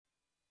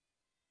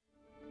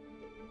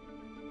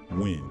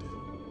Wind.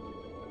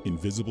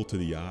 Invisible to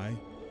the eye,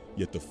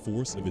 yet the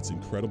force of its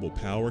incredible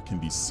power can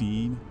be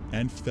seen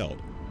and felt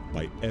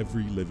by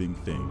every living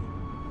thing.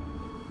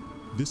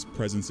 This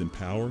presence and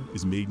power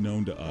is made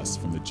known to us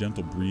from the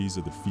gentle breeze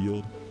of the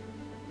field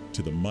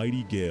to the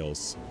mighty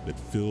gales that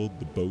filled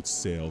the boat's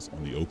sails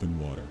on the open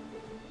water.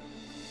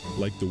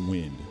 Like the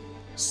wind,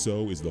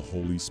 so is the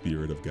Holy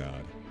Spirit of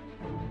God.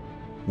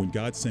 When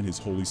God sent his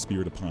Holy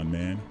Spirit upon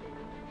man,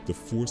 the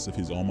force of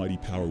his almighty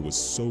power was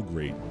so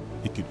great,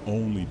 it could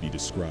only be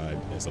described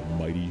as a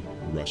mighty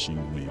rushing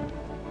wind.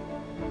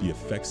 The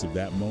effects of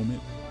that moment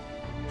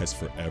has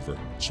forever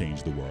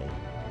changed the world.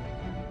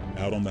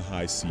 Out on the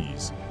high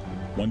seas,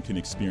 one can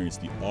experience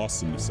the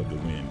awesomeness of the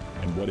wind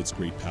and what its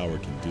great power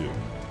can do.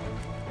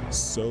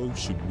 So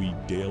should we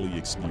daily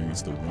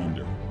experience the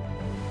wonder,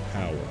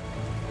 power,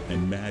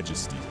 and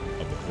majesty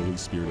of the Holy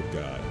Spirit of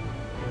God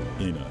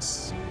in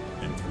us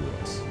and through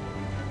us.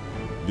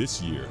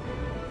 This year,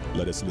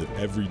 let us live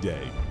every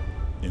day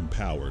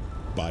empowered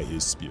by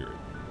his Spirit.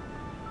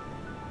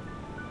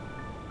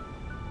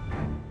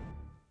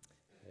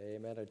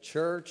 Amen. A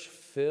church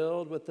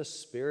filled with the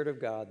Spirit of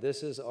God.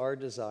 This is our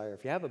desire.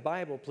 If you have a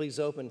Bible, please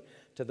open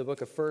to the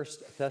book of 1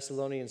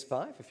 Thessalonians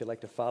 5. If you'd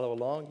like to follow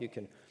along, you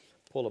can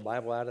pull a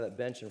Bible out of that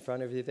bench in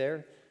front of you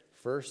there.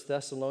 1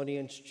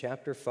 Thessalonians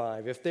chapter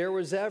 5. If there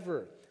was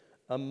ever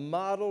a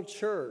model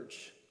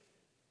church,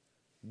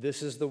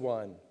 this is the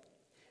one.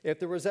 If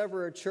there was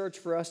ever a church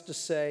for us to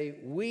say,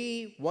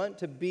 we want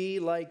to be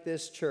like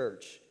this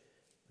church,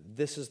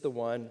 this is the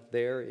one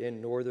there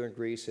in northern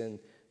Greece in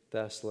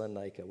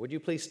Thessalonica. Would you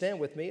please stand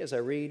with me as I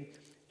read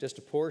just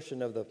a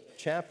portion of the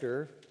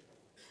chapter,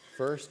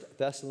 1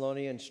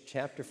 Thessalonians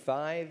chapter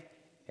 5,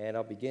 and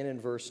I'll begin in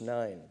verse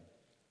 9.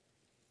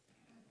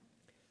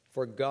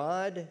 For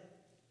God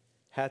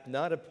hath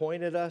not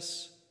appointed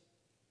us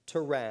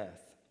to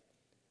wrath,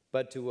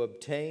 but to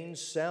obtain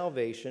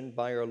salvation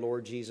by our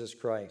Lord Jesus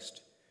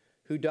Christ,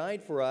 who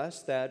died for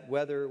us, that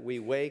whether we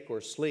wake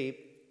or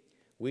sleep,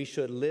 we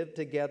should live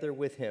together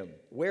with him.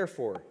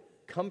 Wherefore,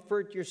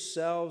 comfort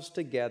yourselves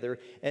together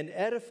and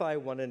edify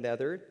one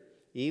another,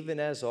 even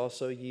as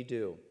also ye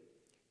do.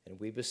 And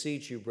we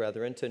beseech you,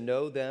 brethren, to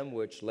know them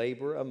which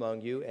labor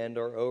among you and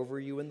are over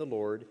you in the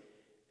Lord,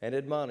 and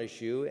admonish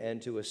you, and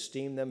to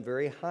esteem them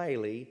very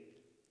highly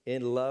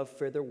in love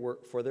for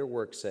their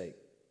work's sake.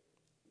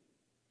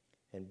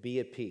 And be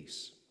at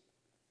peace.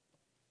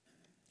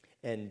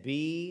 And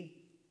be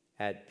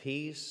at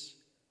peace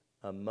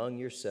among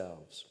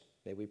yourselves.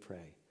 May we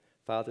pray.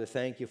 Father,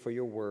 thank you for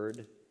your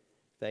word.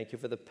 Thank you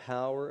for the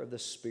power of the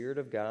Spirit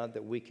of God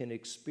that we can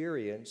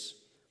experience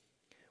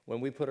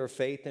when we put our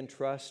faith and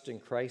trust in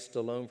Christ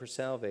alone for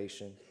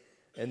salvation,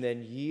 and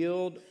then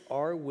yield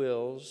our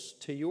wills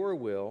to your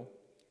will,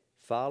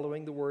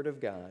 following the word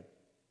of God.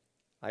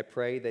 I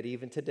pray that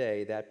even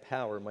today that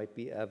power might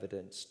be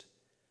evidenced.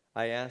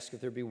 I ask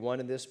if there be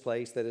one in this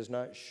place that is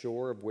not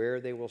sure of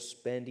where they will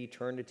spend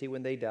eternity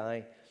when they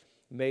die,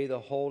 may the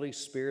Holy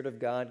Spirit of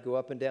God go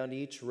up and down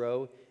each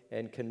row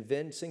and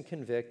convince and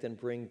convict and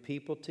bring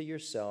people to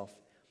yourself,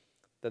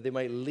 that they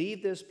might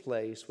leave this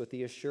place with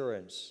the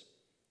assurance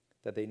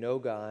that they know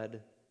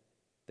God,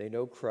 they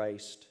know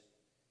Christ,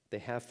 they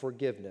have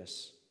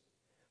forgiveness.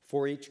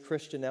 For each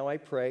Christian now I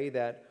pray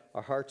that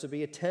our hearts will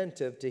be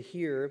attentive to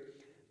hear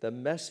the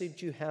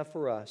message you have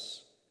for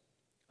us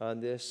on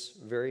this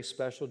very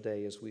special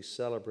day as we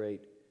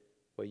celebrate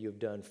what you've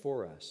done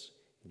for us.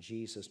 In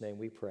Jesus' name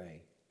we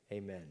pray.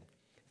 Amen.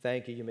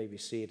 Thank you. You may be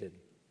seated.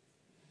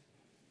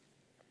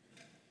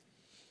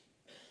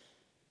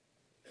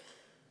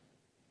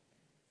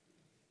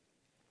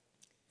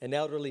 An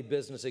elderly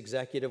business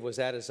executive was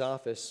at his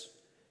office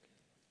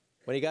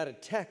when he got a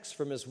text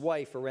from his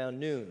wife around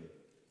noon.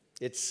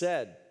 It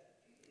said,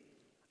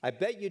 "I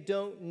bet you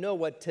don't know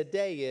what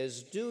today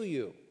is, do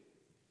you?"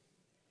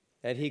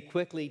 And he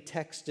quickly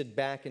texted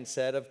back and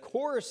said, "Of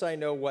course I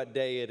know what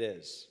day it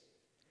is."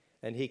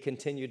 And he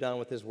continued on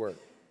with his work.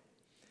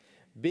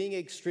 Being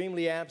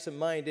extremely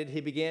absent-minded,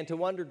 he began to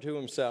wonder to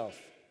himself,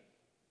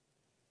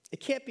 it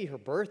can't be her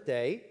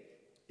birthday.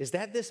 Is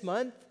that this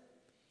month?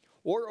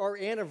 Or our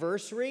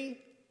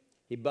anniversary?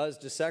 He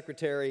buzzed his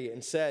secretary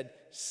and said,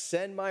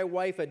 "Send my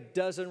wife a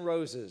dozen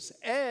roses.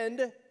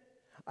 And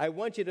I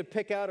want you to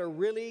pick out a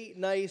really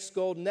nice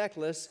gold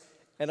necklace,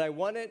 and I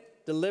want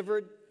it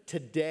delivered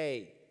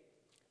today."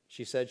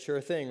 She said,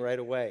 "Sure thing," right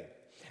away.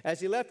 As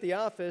he left the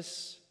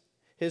office,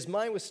 his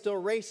mind was still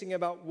racing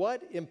about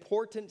what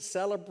important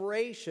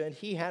celebration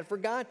he had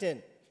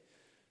forgotten.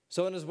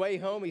 So on his way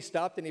home, he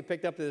stopped and he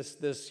picked up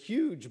this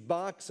huge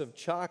box of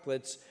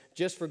chocolates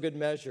just for good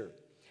measure.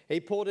 He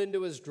pulled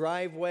into his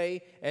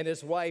driveway, and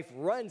his wife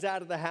runs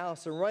out of the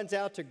house and runs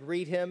out to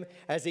greet him.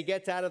 As he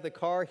gets out of the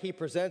car, he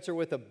presents her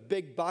with a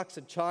big box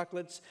of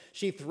chocolates.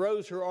 She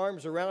throws her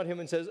arms around him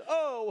and says,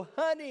 "Oh,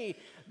 honey,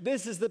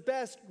 this is the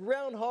best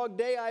Groundhog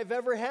Day I've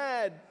ever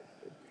had."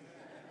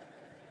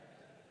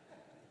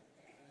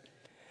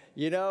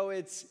 You know,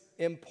 it's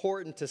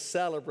important to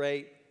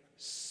celebrate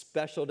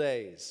special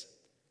days,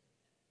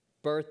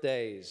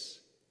 birthdays,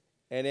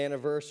 and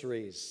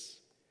anniversaries.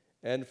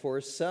 and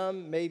for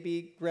some,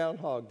 maybe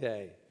Groundhog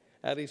Day,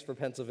 at least for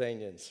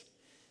Pennsylvanians.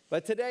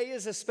 But today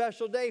is a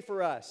special day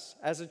for us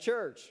as a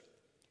church.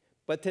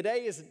 But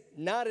today is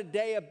not a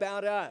day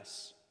about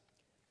us.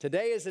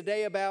 Today is a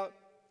day about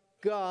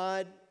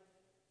God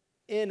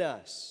in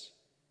us.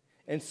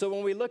 And so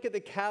when we look at the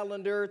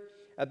calendar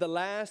at the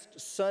last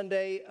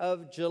Sunday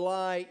of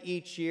July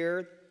each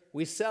year,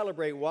 we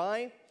celebrate.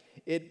 Why?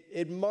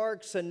 It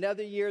marks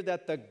another year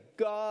that the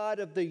God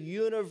of the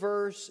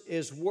universe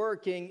is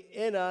working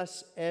in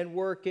us and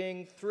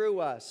working through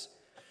us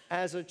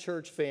as a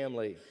church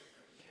family.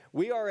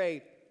 We are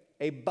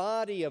a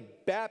body of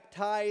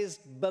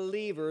baptized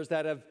believers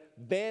that have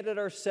banded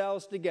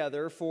ourselves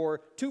together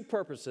for two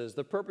purposes: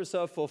 the purpose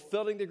of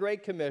fulfilling the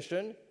Great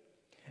Commission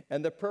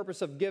and the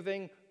purpose of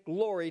giving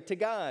glory to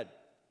God.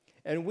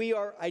 And we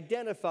are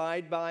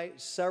identified by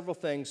several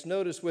things.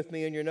 Notice with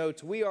me in your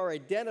notes, we are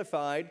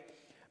identified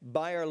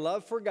by our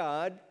love for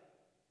God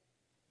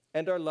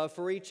and our love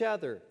for each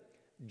other.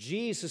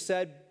 Jesus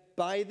said,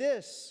 "By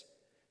this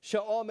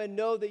shall all men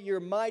know that you're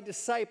my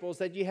disciples,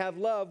 that you have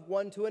love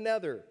one to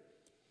another."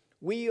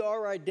 We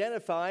are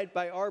identified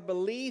by our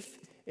belief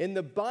in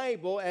the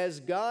Bible as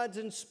God's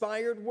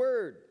inspired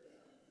word.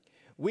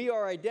 We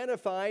are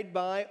identified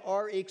by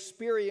our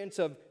experience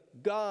of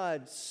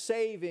God's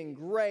saving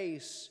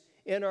grace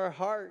in our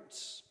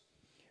hearts.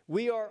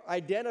 We are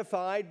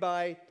identified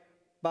by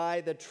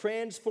the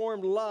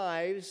transformed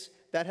lives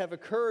that have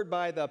occurred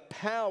by the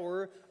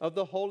power of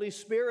the Holy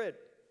Spirit.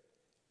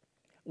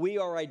 We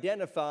are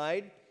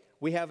identified,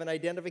 we have an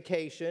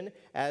identification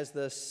as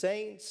the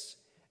saints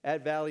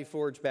at Valley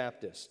Forge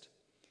Baptist.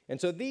 And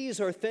so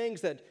these are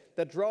things that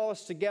draw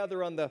us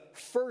together on the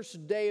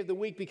first day of the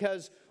week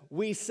because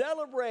we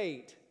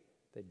celebrate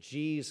that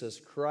Jesus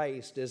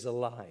Christ is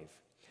alive.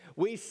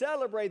 We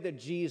celebrate that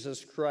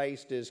Jesus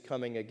Christ is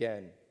coming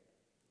again.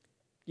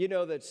 You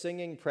know that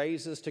singing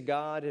praises to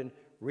God and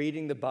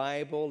reading the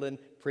Bible and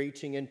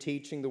preaching and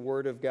teaching the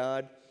Word of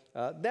God,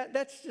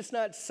 that's just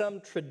not some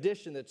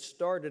tradition that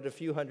started a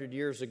few hundred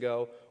years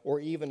ago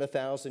or even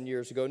 1,000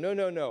 years ago.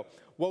 No.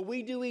 What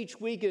we do each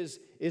week is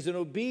an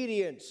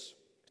obedience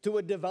to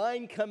a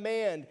divine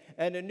command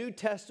and a New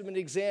Testament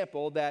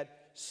example that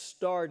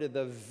started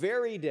the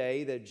very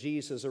day that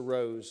Jesus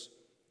arose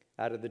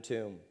out of the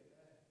tomb.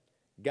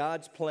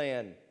 God's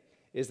plan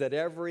is that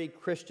every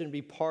Christian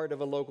be part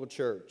of a local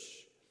church.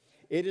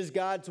 It is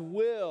God's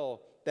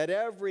will that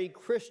every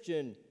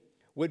Christian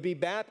would be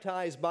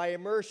baptized by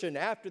immersion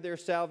after their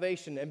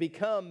salvation and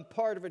become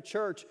part of a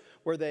church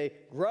where they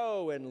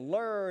grow and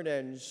learn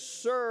and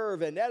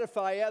serve and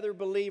edify other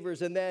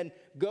believers and then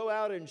go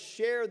out and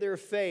share their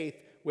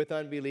faith with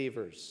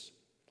unbelievers.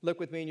 Look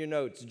with me in your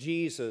notes.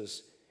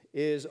 Jesus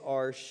is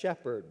our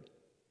shepherd,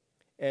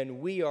 and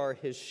we are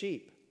his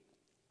sheep.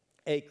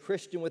 A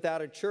Christian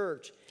without a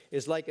church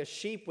is like a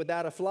sheep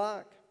without a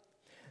flock.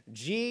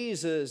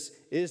 Jesus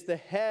is the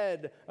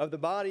head of the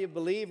body of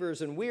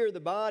believers, and we are the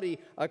body.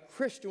 A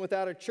Christian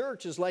without a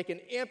church is like an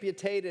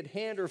amputated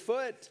hand or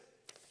foot.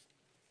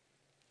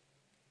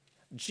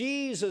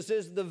 Jesus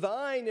is the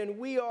vine, and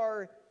we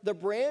are the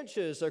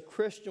branches. A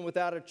Christian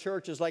without a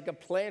church is like a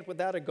plant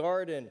without a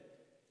garden.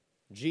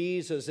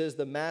 Jesus is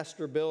the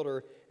master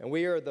builder, and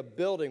we are the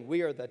building.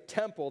 We are the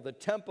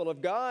temple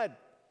of God.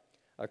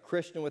 A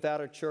Christian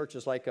without a church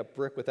is like a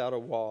brick without a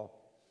wall.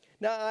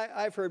 Now,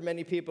 I've heard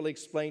many people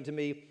explain to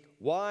me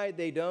why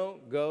they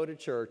don't go to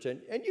church,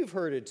 and you've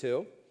heard it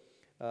too.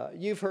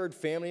 You've heard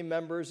family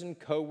members and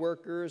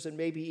coworkers and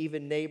maybe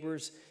even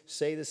neighbors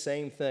say the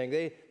same thing.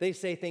 They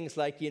say things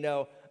like,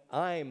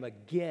 I'm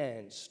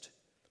against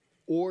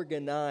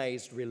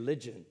organized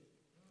religion.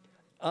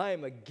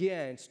 I'm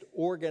against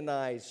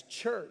organized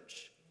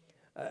church.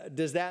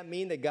 Does that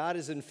mean that God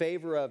is in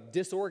favor of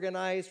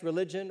disorganized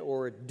religion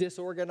or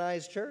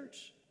disorganized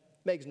church?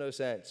 Makes no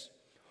sense.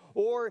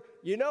 Or,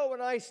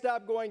 when I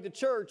stopped going to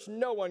church,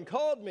 no one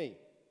called me.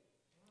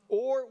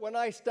 Or when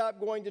I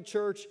stopped going to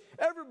church,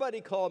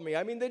 everybody called me.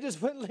 They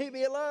just wouldn't leave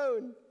me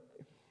alone.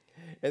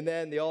 And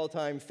then the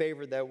all-time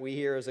favorite that we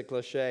hear as a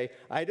cliche,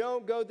 I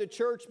don't go to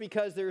church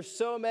because there's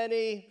so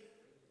many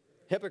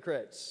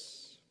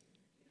hypocrites.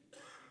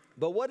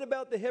 But what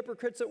about the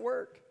hypocrites at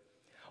work?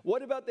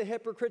 What about the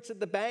hypocrites at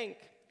the bank?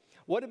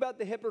 What about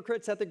the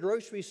hypocrites at the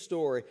grocery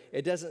store?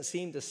 It doesn't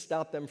seem to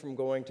stop them from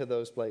going to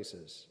those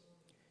places.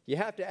 You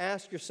have to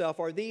ask yourself,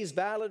 are these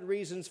valid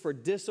reasons for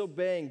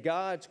disobeying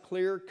God's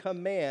clear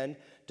command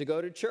to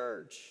go to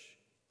church,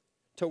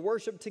 to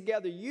worship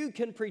together? You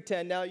can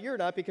pretend, now you're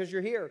not because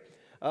you're here,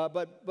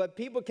 but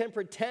people can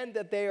pretend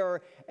that they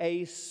are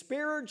a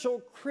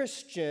spiritual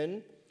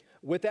Christian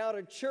without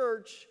a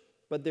church,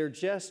 but they're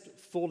just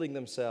fooling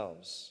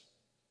themselves.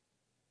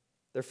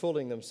 They're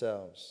fooling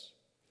themselves.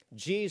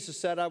 Jesus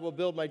said, I will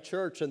build my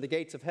church, and the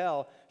gates of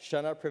hell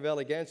shall not prevail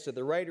against it.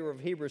 The writer of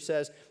Hebrews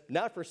says,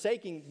 not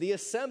forsaking the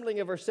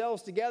assembling of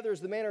ourselves together as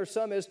the manner of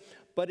some is,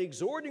 but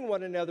exhorting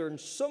one another, and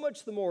so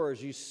much the more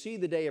as you see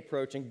the day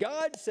approaching.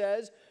 God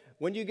says,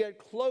 when you get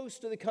close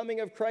to the coming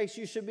of Christ,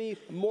 you should be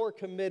more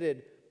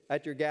committed,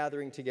 at your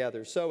gathering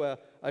together. So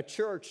a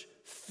church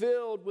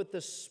filled with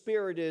the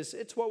Spirit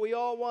it's what we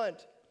all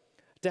want.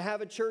 To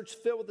have a church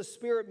filled with the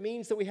Spirit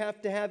means that we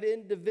have to have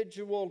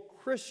individual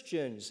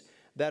Christians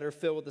that are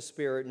filled with the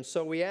Spirit. And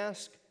so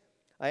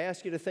I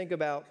ask you to think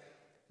about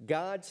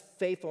God's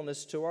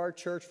faithfulness to our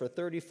church for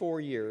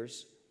 34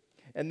 years.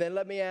 And then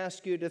let me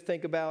ask you to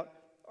think about,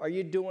 are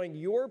you doing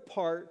your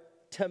part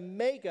to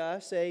make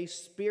us a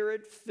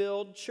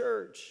Spirit-filled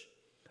church?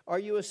 Are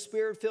you a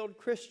Spirit-filled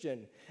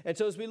Christian? And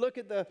so as we look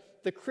at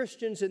the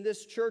Christians in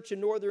this church in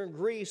northern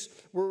Greece,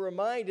 we're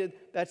reminded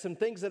that some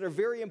things that are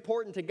very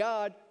important to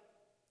God,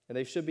 and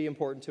they should be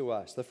important to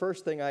us. The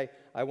first thing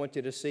I want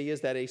you to see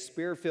is that a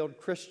Spirit-filled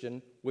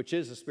Christian, which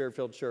is a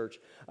Spirit-filled church,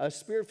 a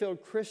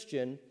Spirit-filled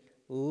Christian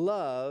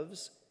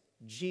loves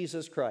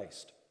Jesus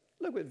Christ.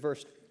 Look at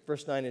verse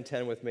 9 and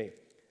 10 with me.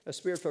 A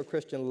Spirit-filled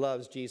Christian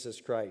loves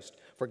Jesus Christ.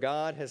 For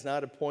God has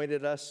not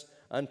appointed us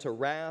unto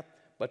wrath,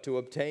 but to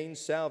obtain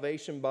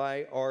salvation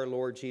by our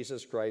Lord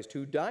Jesus Christ,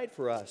 who died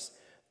for us,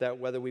 that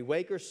whether we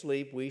wake or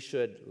sleep, we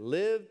should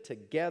live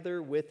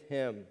together with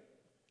him.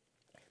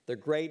 The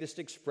greatest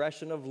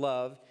expression of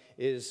love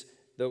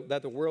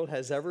that the world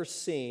has ever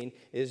seen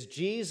is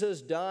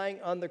Jesus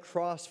dying on the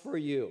cross for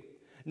you.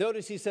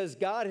 Notice he says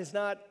God has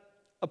not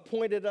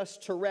appointed us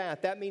to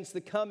wrath. That means the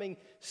coming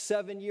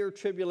 7-year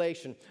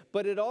tribulation.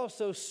 But it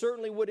also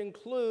certainly would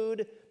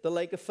include the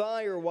lake of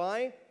fire.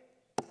 Why?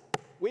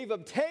 We've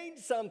obtained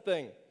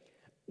something.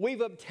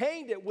 We've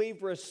obtained it.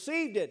 We've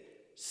received it.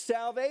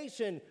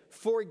 Salvation,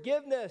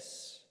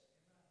 forgiveness.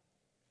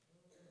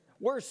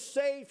 We're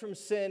saved from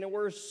sin, and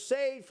we're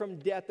saved from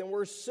death, and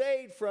we're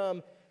saved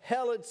from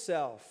hell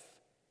itself.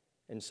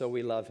 And so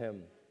we love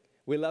him.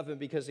 We love him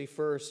because he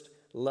first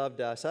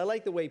loved us. I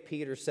like the way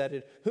Peter said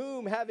it.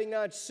 Whom, having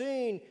not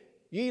seen,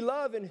 ye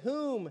love, in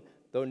whom,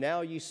 though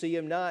now ye see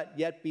him not,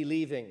 yet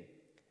believing,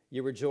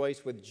 ye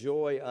rejoice with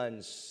joy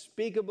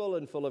unspeakable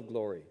and full of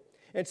glory.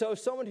 And so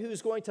someone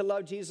who's going to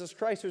love Jesus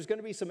Christ, there's going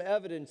to be some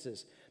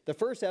evidences. The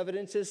first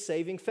evidence is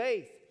saving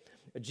faith.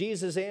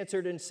 Jesus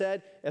answered and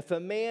said, if a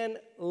man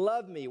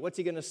love me, what's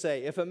he going to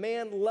say? If a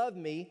man love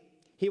me,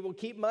 he will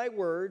keep my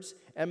words,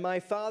 and my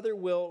Father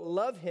will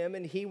love him,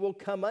 and he will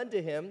come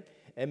unto him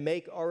and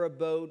make our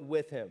abode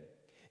with him.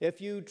 If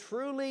you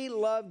truly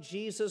love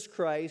Jesus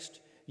Christ,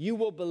 you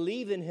will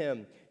believe in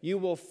him. You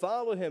will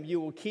follow him. You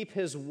will keep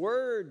his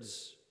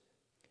words.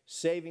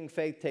 Saving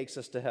faith takes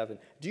us to heaven.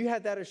 Do you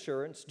have that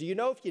assurance? Do you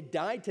know if you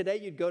died today,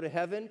 you'd go to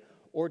heaven,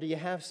 or do you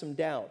have some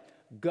doubt?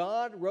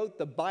 God wrote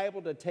the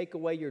Bible to take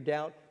away your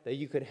doubt that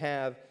you could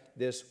have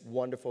this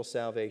wonderful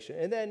salvation.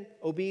 And then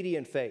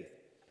obedient faith.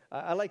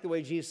 I like the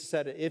way Jesus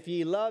said it. If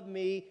ye love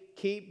me,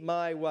 keep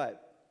my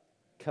what?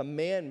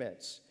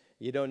 Commandments.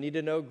 You don't need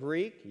to know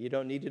Greek. You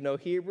don't need to know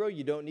Hebrew.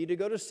 You don't need to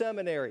go to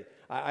seminary.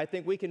 I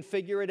think we can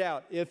figure it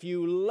out. If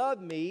you love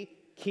me,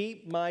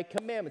 keep my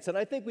commandments. And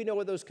I think we know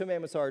what those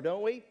commandments are,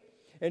 don't we?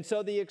 And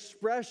so the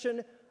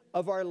expression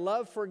of our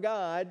love for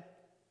God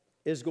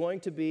is going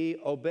to be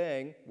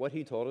obeying what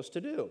he told us to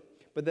do.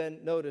 But then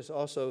notice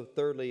also,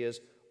 thirdly, is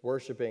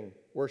worshiping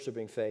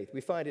faith.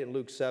 We find it in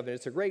Luke 7.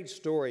 It's a great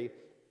story.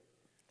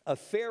 A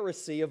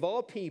Pharisee of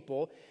all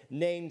people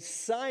named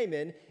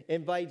Simon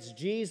invites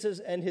Jesus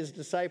and his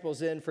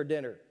disciples in for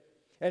dinner.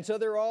 And so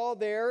they're all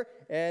there,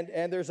 and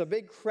there's a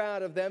big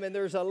crowd of them, and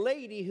there's a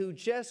lady who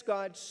just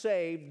got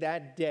saved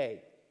that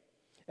day.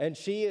 And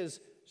she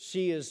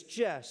is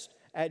just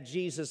at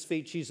Jesus'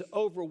 feet. She's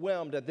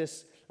overwhelmed at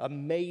this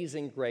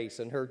amazing grace,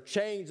 and her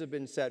chains have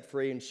been set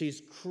free, and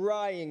she's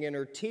crying, and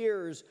her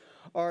tears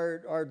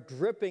are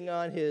dripping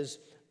on his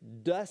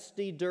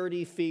dusty,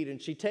 dirty feet.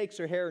 And she takes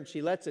her hair and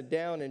she lets it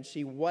down, and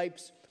she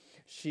wipes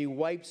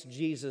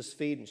Jesus'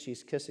 feet, and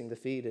she's kissing the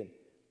feet.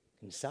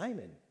 And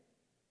Simon,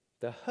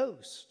 the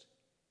host,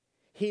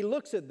 he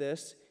looks at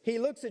this, he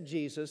looks at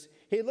Jesus,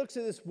 he looks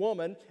at this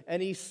woman,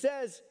 and he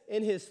says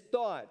in his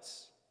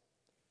thoughts,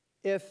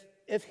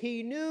 if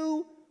he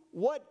knew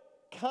what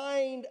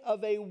kind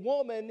of a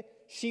woman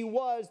she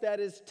was that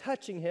is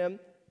touching him,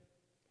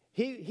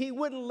 he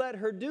wouldn't let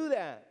her do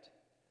that.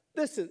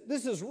 This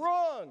is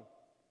wrong.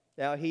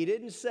 Now, he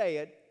didn't say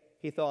it,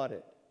 he thought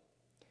it.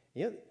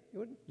 You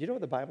know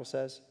what the Bible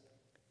says?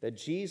 That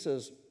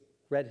Jesus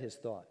read his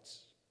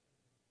thoughts.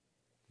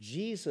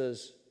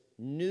 Jesus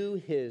knew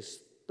his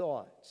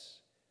thoughts.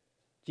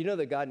 Do you know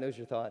that God knows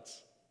your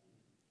thoughts?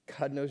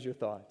 God knows your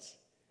thoughts.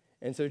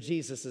 And so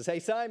Jesus says, hey,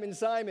 Simon,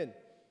 Simon,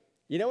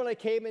 you know when I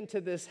came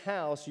into this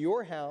house,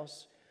 your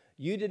house,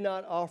 you did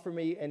not offer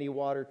me any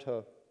water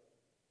to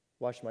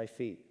wash my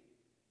feet.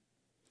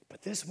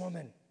 But this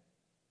woman,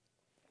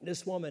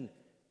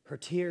 her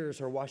tears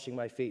are washing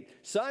my feet.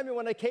 Simon,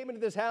 when I came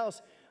into this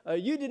house,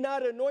 you did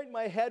not anoint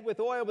my head with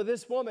oil, but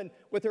this woman,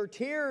 with her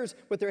tears,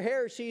 with her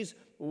hair, she's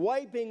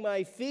wiping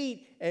my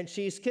feet and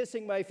she's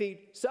kissing my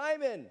feet.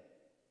 Simon!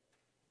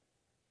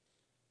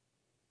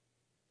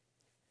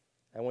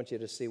 I want you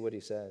to see what he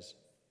says.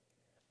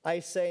 I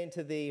say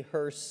unto thee,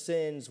 her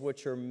sins,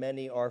 which are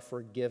many, are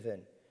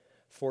forgiven,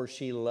 for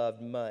she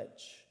loved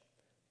much.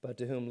 But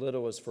to whom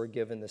little is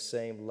forgiven, the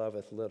same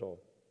loveth little.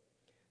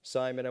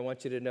 Simon, I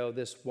want you to know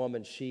this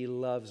woman, she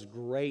loves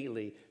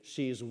greatly.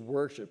 She's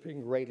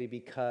worshiping greatly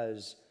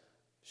because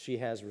she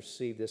has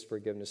received this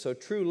forgiveness. So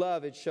true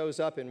love, it shows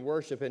up in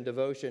worship and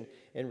devotion,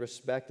 in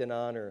respect and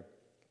honor.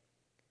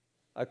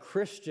 A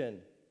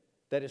Christian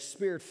that is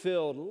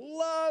Spirit-filled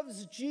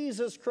loves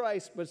Jesus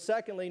Christ. But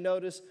secondly,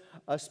 notice,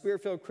 a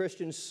Spirit-filled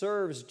Christian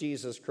serves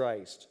Jesus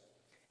Christ.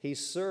 He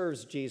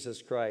serves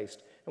Jesus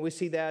Christ. And we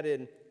see that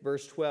in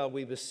verse 12.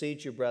 We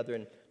beseech you,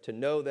 brethren, to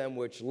know them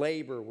which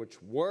labor,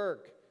 which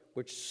work,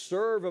 which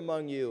serve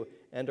among you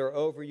and are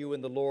over you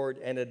in the Lord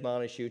and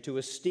admonish you, to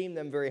esteem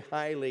them very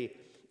highly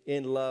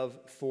in love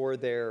for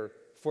their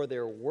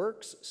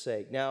works'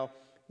 sake. Now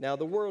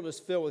the world is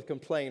filled with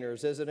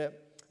complainers, isn't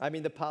it? I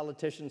mean, the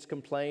politicians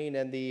complain,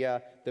 and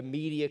the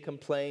media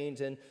complains,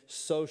 and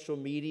social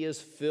media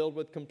is filled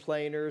with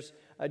complainers.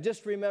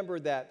 Just remember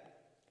that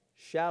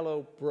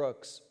shallow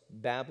brooks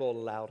babble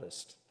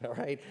loudest, all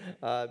right?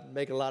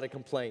 Make a lot of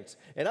complaints.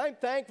 And I'm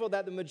thankful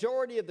that the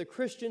majority of the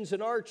Christians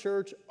in our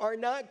church are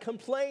not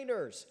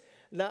complainers.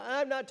 Now,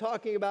 I'm not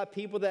talking about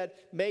people that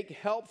make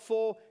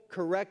helpful,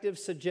 corrective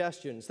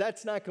suggestions.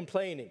 That's not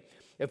complaining.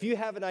 If you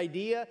have an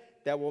idea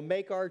that will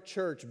make our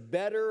church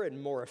better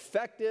and more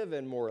effective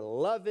and more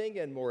loving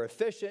and more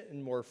efficient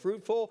and more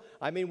fruitful,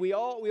 I mean, we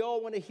all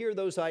want to hear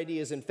those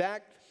ideas. In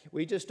fact,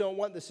 we just don't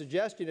want the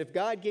suggestion. If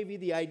God gave you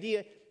the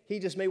idea, He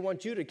just may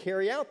want you to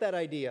carry out that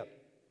idea.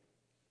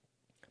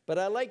 But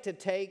I like to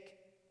take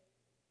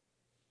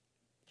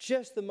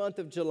just the month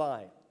of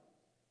July,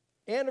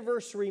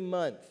 anniversary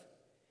month,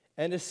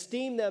 and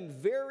esteem them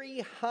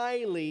very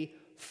highly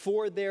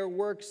for their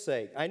work's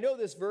sake. I know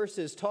this verse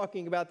is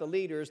talking about the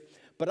leaders,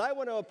 but I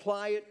want to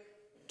apply it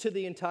to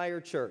the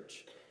entire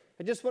church.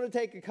 I just want to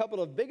take a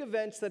couple of big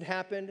events that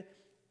happened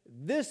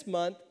this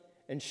month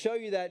and show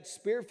you that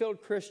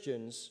Spirit-filled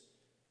Christians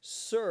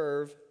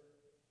serve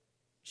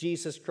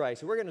Jesus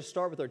Christ. We're going to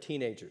start with our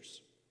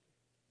teenagers,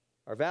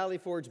 our Valley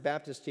Forge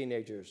Baptist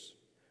teenagers.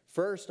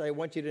 First, I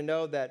want you to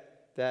know that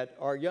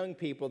our young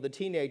people, the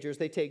teenagers,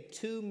 they take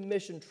 2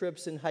 mission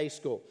trips in high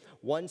school,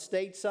 one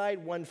stateside,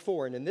 one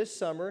foreign. And this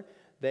summer,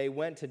 they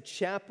went to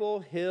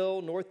Chapel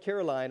Hill, North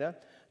Carolina,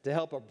 to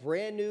help a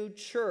brand new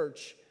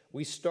church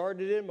we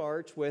started in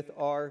March with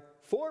our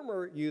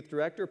former youth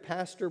director,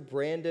 Pastor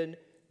Brandon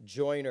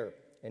Joyner,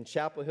 and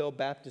Chapel Hill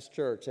Baptist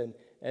Church.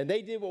 And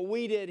they did what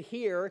we did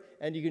here,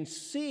 and you can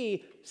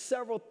see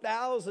several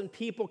thousand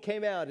people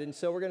came out. And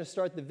so we're going to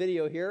start the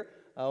video here.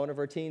 One of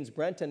our teens,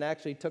 Brenton,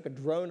 actually took a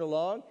drone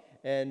along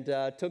and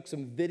took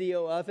some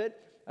video of it.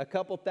 A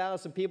couple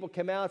thousand people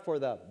came out for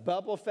the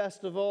Bubble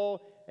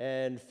Festival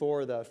and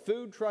for the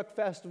Food Truck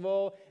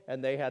Festival,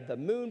 and they had the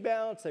Moon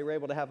Bounce. They were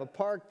able to have a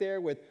park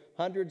there with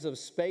hundreds of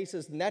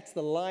spaces, and that's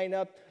the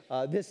lineup.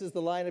 This is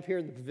the lineup here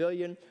in the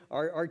pavilion.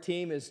 Our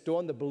team is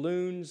doing the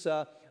balloons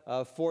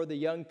for the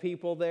young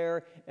people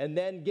there, and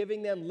then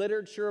giving them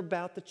literature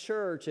about the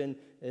church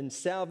and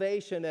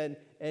salvation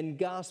and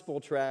gospel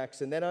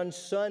tracts. And then on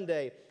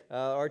Sunday,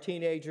 our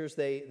teenagers,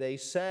 they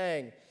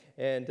sang,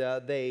 and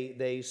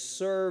they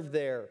served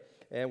there,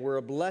 and were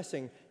a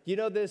blessing. You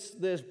know,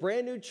 this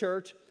brand new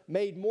church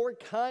made more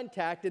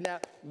contact in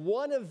that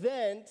one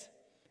event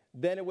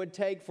than it would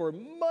take for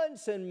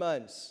months and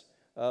months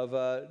of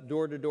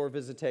door-to-door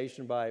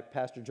visitation by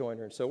Pastor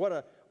Joyner. And so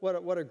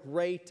what a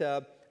great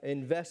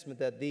investment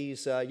that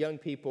these young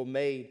people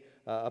made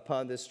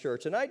upon this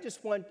church. And I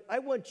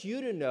want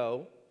you to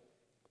know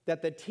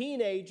that the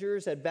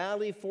teenagers at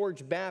Valley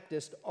Forge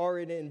Baptist are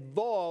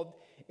involved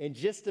in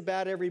just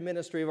about every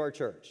ministry of our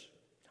church.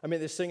 I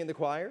mean, they sing in the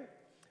choir.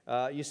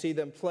 You see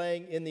them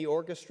playing in the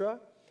orchestra.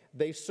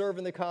 They serve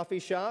in the coffee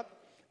shop.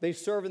 They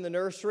serve in the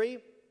nursery.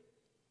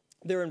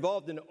 They're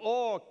involved in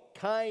all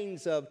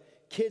kinds of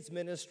kids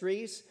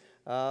ministries.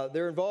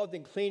 They're involved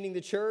in cleaning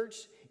the church,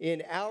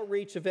 in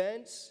outreach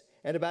events,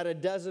 and about a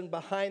dozen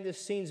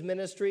behind-the-scenes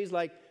ministries.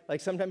 Like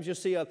sometimes you'll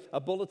see a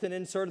bulletin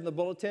insert in the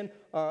bulletin.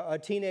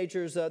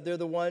 Teenagers, they're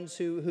the ones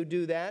who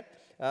do that.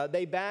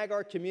 They bag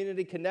our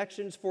community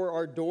connections for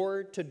our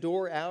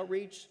door-to-door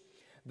outreach.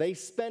 They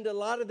spend a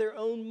lot of their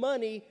own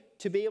money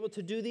to be able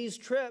to do these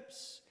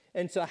trips.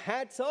 And so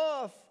hats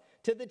off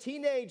to the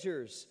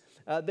teenagers.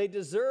 They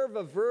deserve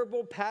a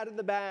verbal pat on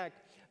the back.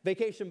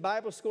 Vacation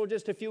Bible School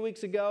just a few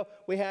weeks ago,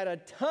 we had a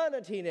ton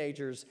of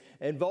teenagers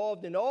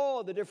involved in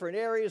all the different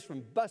areas,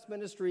 from bus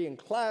ministry and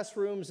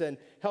classrooms and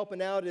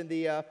helping out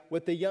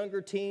with the younger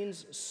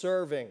teens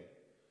serving.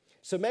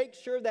 So make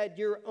sure that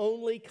your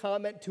only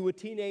comment to a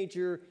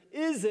teenager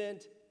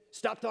isn't,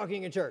 "Stop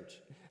talking in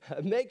church."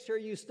 Make sure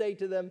you say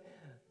to them,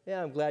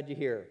 "Yeah, I'm glad you're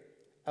here.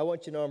 I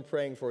want you to know I'm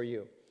praying for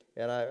you,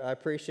 and I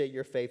appreciate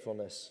your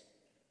faithfulness."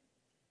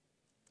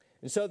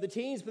 And so the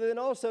teens, but then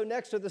also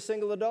next are the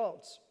single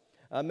adults.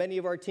 Many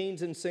of our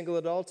teens and single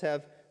adults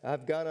have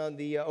gone on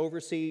the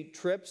overseas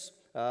trips,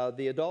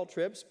 the adult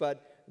trips,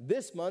 but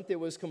this month it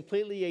was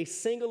completely a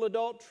single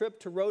adult trip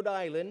to Rhode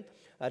Island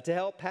to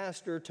help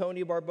Pastor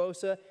Tony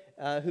Barbosa,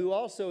 who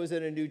also is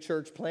in a new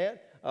church plant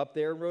up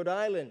there in Rhode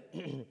Island.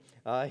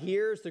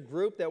 Here's the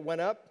group that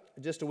went up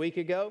just a week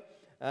ago.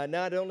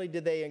 not only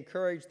did they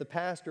encourage the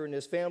pastor and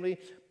his family,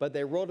 but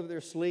they rolled up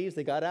their sleeves.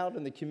 They got out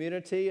in the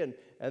community, and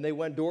they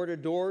went door to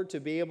door to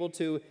be able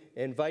to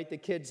invite the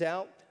kids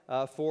out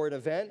for an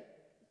event.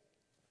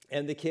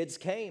 And the kids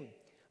came.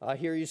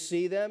 Here you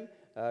see them,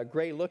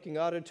 great looking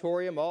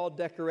auditorium, all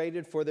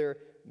decorated for their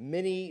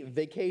mini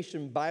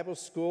vacation Bible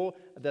school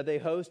that they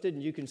hosted.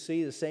 And you can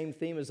see the same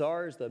theme as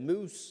ours, the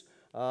moose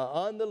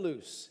on the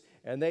loose.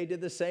 And they did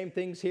the same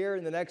things here.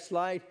 In the next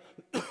slide,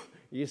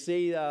 you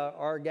see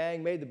our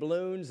gang made the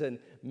balloons and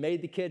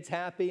made the kids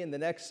happy. In the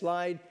next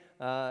slide,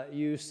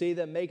 you see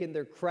them making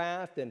their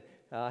craft and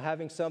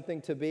having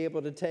something to be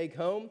able to take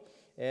home.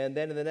 And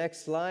then in the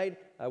next slide,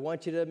 I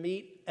want you to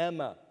meet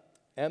Emma.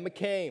 Emma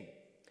came.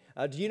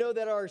 Do you know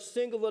that our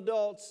single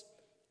adults,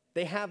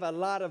 they have a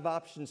lot of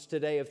options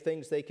today of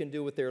things they can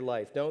do with their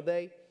life, don't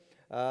they?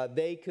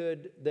 They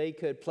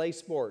could play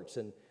sports,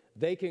 and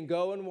they can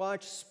go and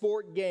watch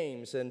sport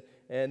games, and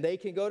they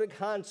can go to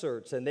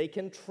concerts, and they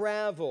can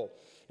travel,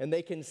 and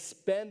they can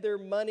spend their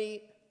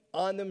money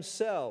on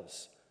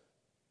themselves.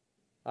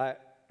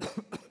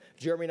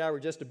 Jeremy and I were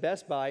just at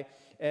Best Buy,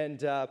 and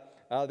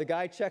the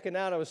guy checking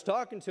out, I was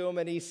talking to him,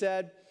 and he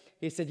said,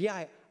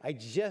 yeah, I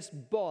just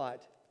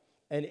bought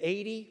an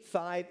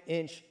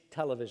 85-inch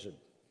television,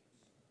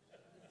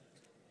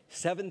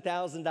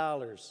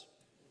 $7,000.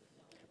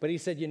 But he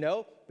said,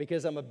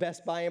 because I'm a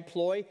Best Buy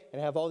employee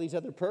and have all these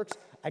other perks,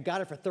 I got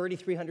it for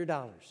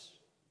 $3,300.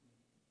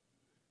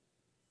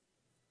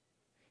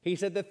 He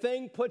said, the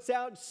thing puts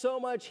out so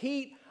much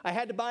heat, I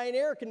had to buy an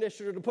air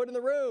conditioner to put in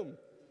the room.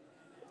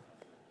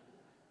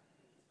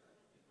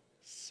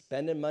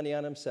 Spending money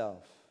on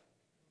himself.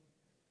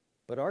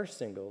 But our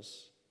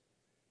singles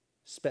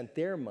spent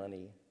their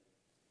money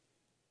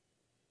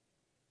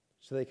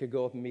so they could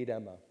go up and meet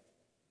Emma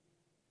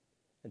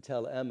and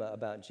tell Emma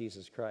about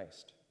Jesus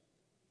Christ.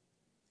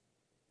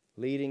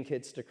 Leading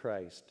kids to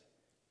Christ,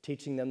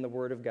 teaching them the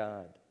Word of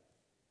God.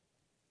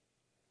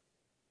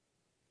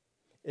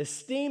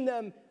 Esteem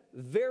them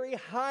very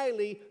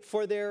highly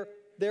for their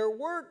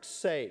work's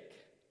sake.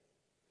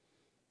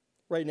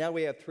 Right now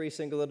we have 3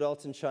 single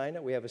adults in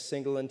China. We have a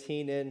single and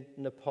teen in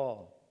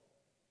Nepal.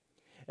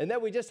 And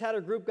then we just had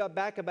a group got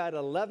back about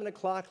 11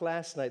 o'clock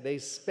last night. They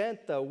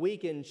spent the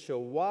week in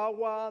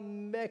Chihuahua,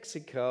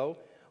 Mexico,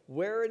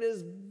 where it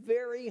is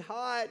very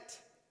hot.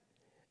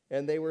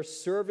 And they were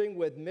serving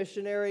with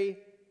missionary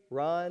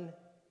Ron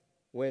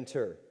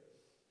Winter.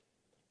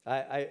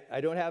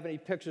 I don't have any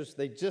pictures.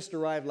 They just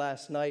arrived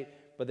last night,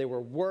 but they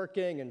were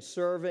working and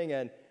serving.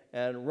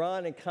 And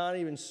Ron and Connie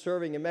have been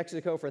serving in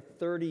Mexico for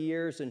 30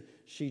 years, and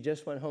she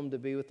just went home to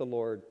be with the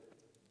Lord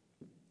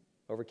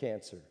over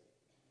cancer.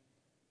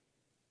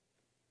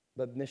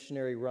 But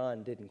missionary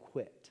Ron didn't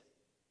quit.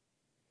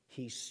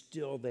 He's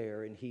still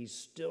there, and he's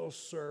still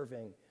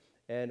serving.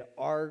 And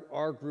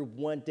our group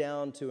went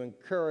down to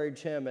encourage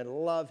him and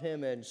love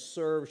him and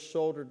serve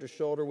shoulder to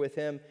shoulder with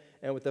him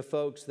and with the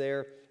folks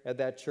there at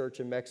that church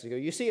in Mexico.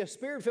 You see, a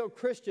Spirit-filled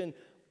Christian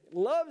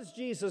loves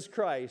Jesus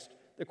Christ.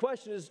 The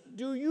question is,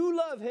 do you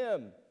love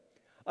him?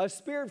 A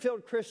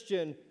Spirit-filled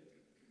Christian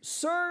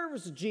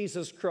serves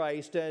Jesus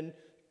Christ, and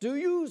do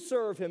you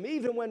serve him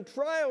even when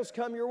trials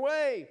come your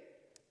way?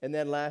 And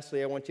then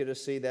lastly, I want you to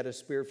see that a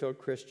Spirit-filled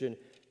Christian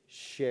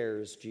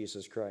shares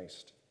Jesus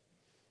Christ.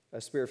 A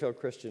Spirit-filled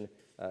Christian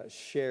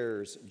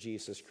shares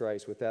Jesus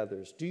Christ with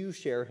others. Do you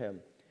share him?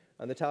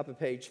 On the top of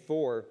page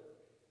 4,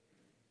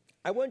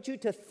 I want you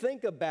to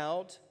think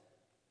about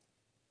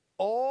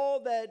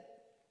all that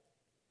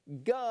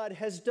God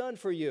has done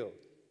for you.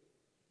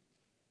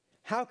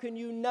 How can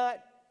you not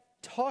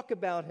talk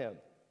about him?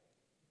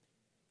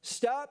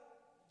 Stop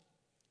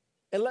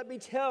and let me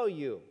tell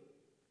you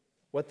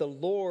what the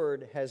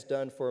Lord has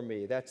done for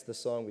me. That's the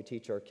song we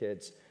teach our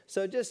kids.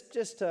 So just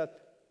to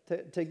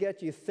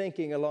get you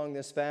thinking along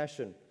this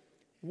fashion,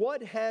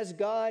 what has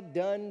God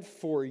done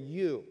for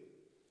you?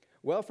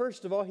 Well,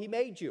 first of all, he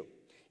made you.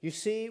 You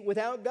see,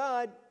 without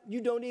God,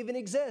 you don't even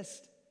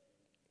exist.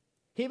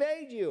 He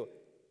made you.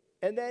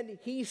 And then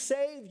he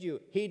saved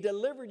you. He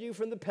delivered you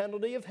from the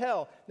penalty of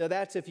hell. Now,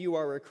 that's if you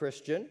are a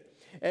Christian.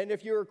 And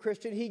if you're a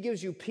Christian, he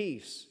gives you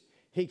peace.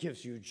 He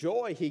gives you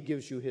joy. He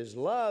gives you his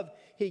love.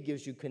 He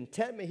gives you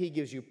contentment. He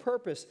gives you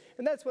purpose.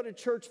 And that's what a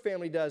church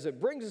family does. It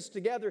brings us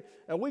together,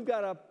 and we've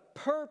got a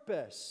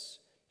purpose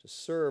to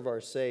serve our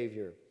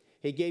Savior.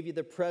 He gave you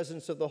the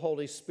presence of the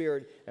Holy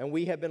Spirit, and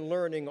we have been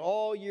learning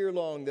all year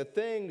long the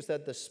things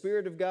that the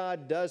Spirit of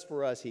God does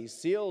for us. He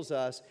seals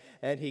us,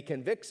 and he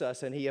convicts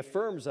us, and he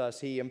affirms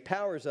us. He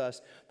empowers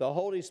us. The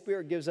Holy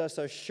Spirit gives us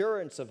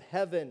assurance of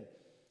heaven.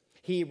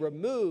 He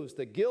removes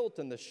the guilt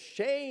and the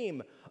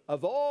shame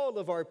of all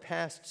of our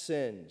past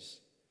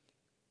sins.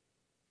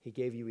 He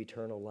gave you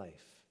eternal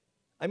life.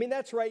 I mean,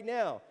 that's right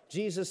now.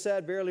 Jesus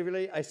said, verily,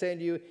 verily, I say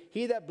unto you,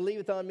 he that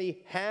believeth on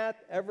me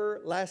hath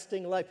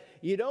everlasting life.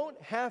 You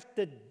don't have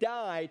to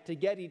die to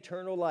get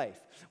eternal life.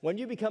 When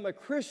you become a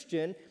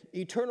Christian,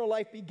 eternal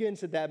life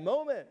begins at that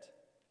moment.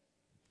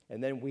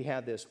 And then we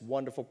have this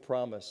wonderful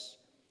promise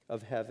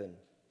of heaven.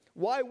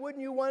 Why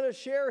wouldn't you want to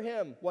share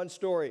him? One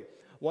story.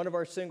 One of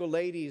our single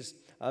ladies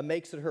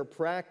makes it her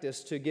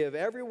practice to give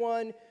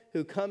everyone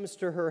who comes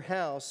to her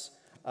house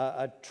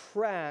a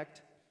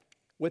tract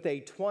with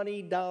a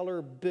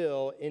 $20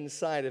 bill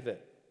inside of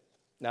it.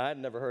 Now, I'd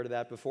never heard of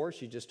that before.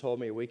 She just told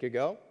me a week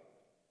ago.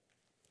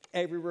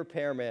 Every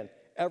repairman,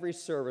 every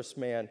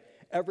serviceman,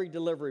 every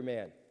delivery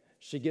man,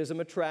 she gives them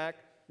a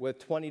tract with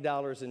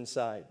 $20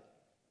 inside.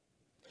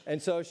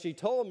 And so she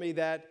told me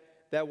that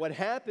what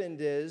happened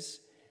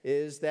is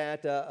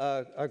that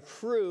a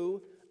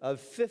crew of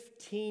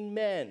 15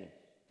 men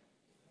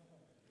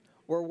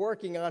were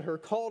working on her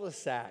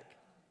cul-de-sac.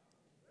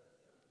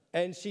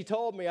 And she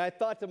told me, I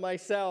thought to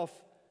myself,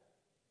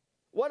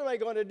 what am I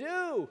going to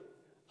do?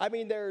 I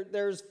mean,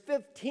 there's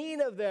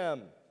 15 of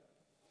them.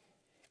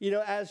 You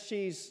know, as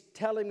she's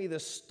telling me the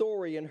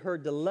story and her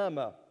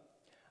dilemma,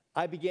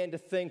 I began to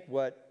think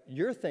what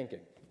you're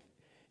thinking.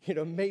 You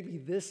know, maybe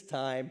this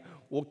time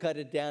we'll cut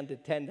it down to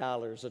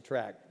 $10 a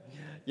tract.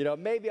 You know,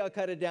 maybe I'll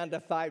cut it down to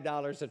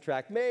 $5 a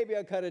tract. Maybe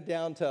I'll cut it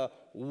down to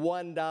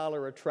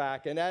 $1 a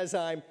tract. And as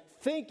I'm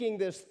thinking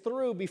this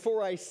through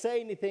before I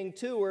say anything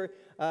to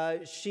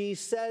her, she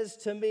says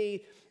to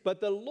me, but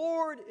the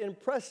Lord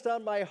impressed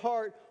on my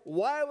heart,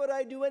 why would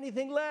I do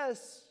anything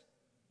less?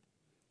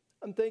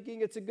 I'm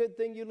thinking it's a good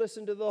thing you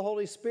listen to the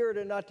Holy Spirit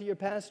and not to your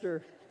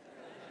pastor.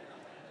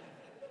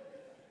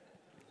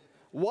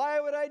 Why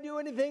would I do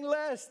anything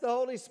less? The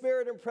Holy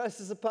Spirit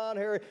impresses upon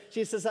her.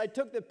 She says, I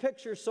took the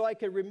picture so I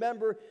could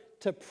remember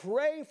to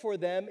pray for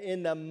them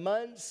in the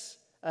months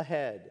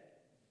ahead.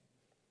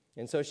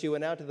 And so she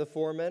went out to the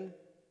foreman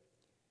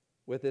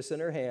with this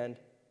in her hand,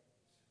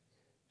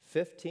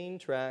 15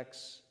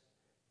 tracts,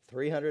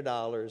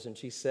 $300, and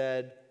she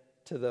said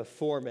to the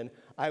foreman,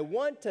 I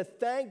want to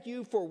thank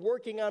you for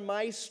working on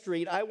my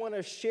street. I want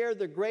to share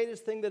the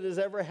greatest thing that has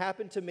ever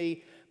happened to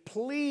me.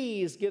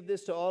 Please give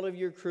this to all of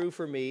your crew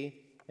for me.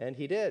 And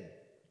he did.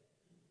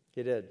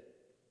 He did.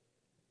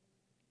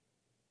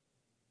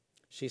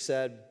 She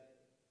said,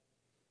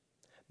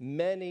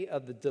 many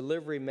of the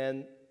delivery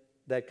men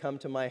that come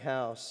to my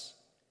house,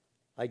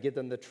 I give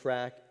them the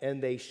tract,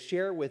 and they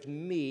share with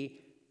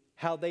me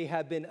how they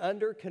have been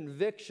under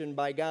conviction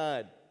by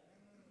God.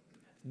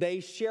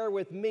 They share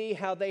with me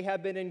how they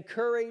have been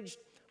encouraged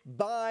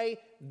by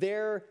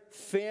their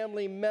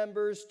family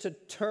members to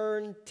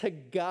turn to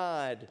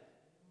God.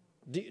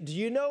 Do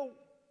you know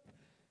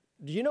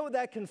what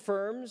that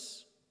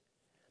confirms?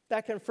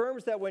 That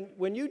confirms that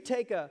when you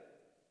take a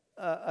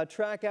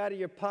tract out of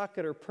your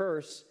pocket or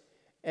purse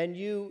and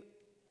you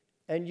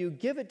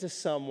give it to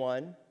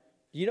someone,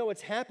 you know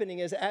what's happening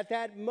is at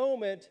that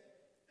moment,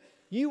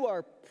 you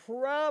are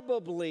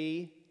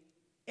probably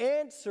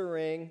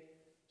answering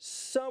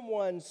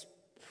someone's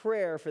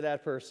prayer for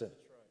that person.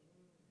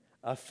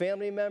 A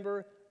family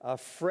member, a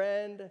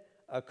friend,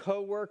 a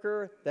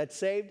coworker that's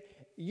saved.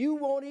 You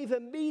won't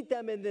even meet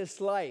them in this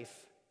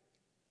life.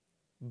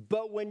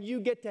 But when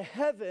you get to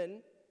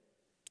heaven,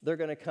 they're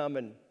going to come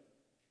and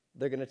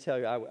they're going to tell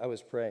you, I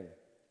was praying.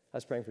 I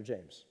was praying for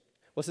James.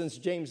 Well, since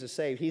James is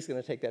saved, he's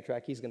going to take that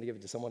tract. He's going to give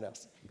it to someone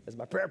else as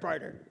my prayer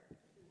partner.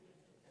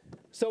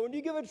 So when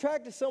you give a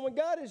tract to someone,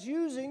 God is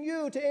using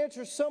you to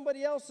answer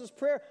somebody else's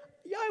prayer.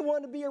 Yeah, I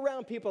want to be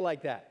around people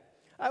like that.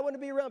 I want to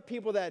be around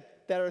people that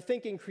are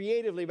thinking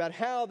creatively about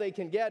how they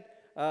can get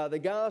the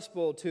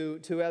gospel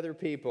to other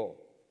people.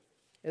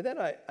 And then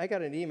I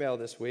got an email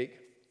this week.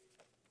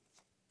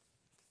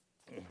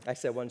 I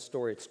said one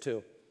story, it's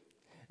two.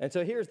 And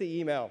so here's the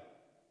email.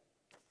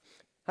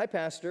 Hi,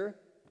 Pastor.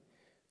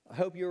 I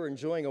hope you're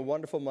enjoying a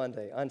wonderful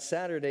Monday. On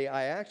Saturday,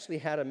 I actually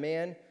had a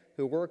man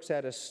who works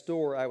at a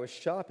store I was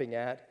shopping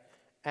at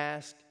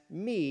ask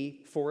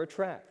me for a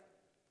tract.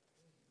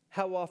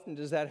 How often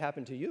does that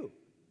happen to you?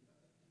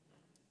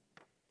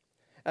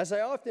 As I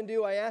often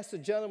do, I asked the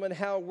gentleman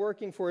how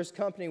working for his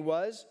company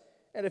was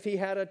and if he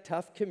had a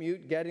tough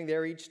commute getting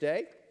there each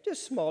day.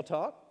 Just small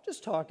talk,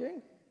 just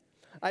talking.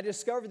 I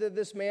discovered that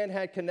this man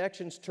had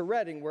connections to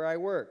Reading, where I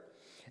work.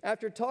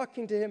 After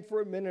talking to him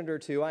for a minute or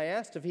two, I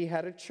asked if he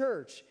had a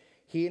church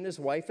he and his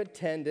wife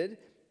attended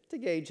to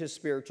gauge his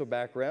spiritual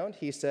background.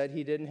 He said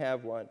he didn't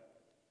have one.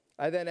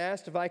 I then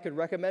asked if I could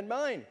recommend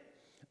mine.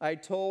 I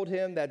told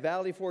him that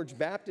Valley Forge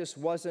Baptist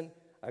wasn't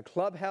a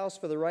clubhouse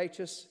for the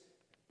righteous,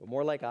 but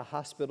more like a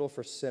hospital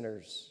for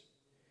sinners.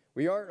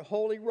 We aren't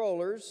holy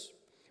rollers.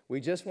 We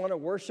just want to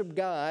worship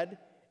God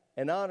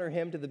and honor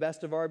him to the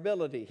best of our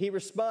ability. He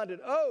responded,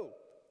 oh,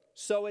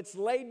 so it's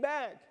laid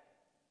back.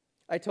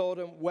 I told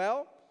him,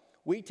 well,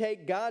 we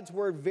take God's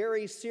word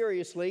very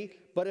seriously,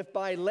 but if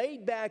by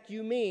laid back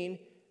you mean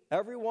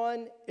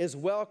everyone is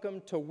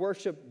welcome to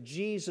worship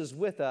Jesus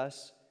with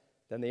us,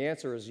 then the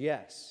answer is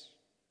yes.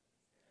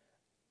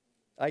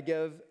 I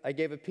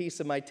gave a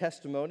piece of my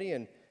testimony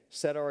and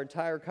said our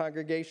entire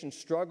congregation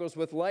struggles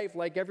with life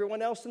like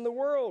everyone else in the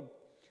world.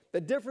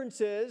 The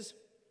difference is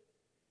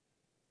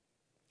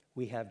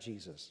we have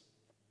Jesus.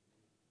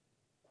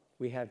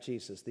 We have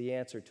Jesus, the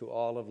answer to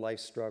all of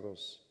life's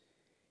struggles.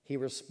 He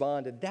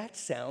responded, that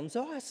sounds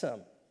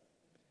awesome.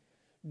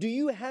 Do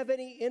you have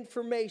any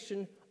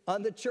information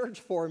on the church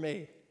for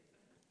me.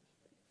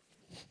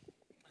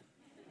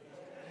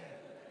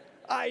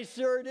 I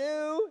sure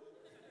do.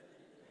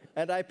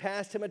 And I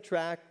passed him a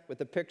tract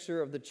with a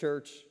picture of the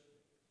church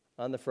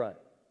on the front.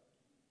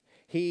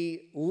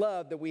 He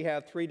loved that we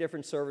have 3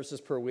 different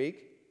services per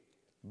week,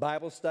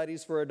 Bible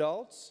studies for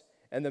adults,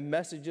 and the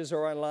messages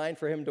are online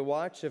for him to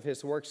watch if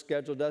his work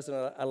schedule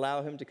doesn't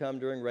allow him to come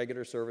during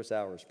regular service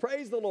hours.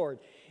 Praise the Lord.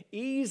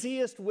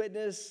 Easiest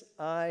witness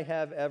I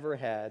have ever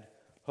had.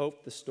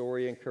 Hope the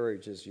story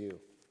encourages you.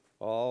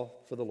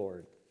 All for the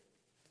Lord.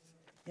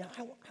 Yeah,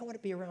 I want to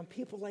be around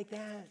people like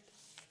that.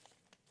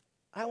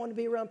 I want to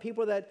be around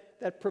people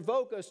that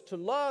provoke us to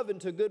love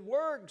and to good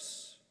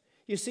works.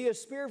 You see, a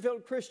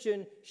Spirit-filled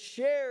Christian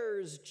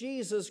shares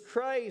Jesus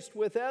Christ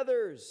with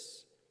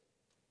others.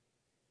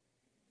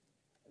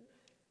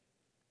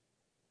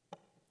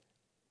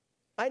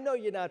 I know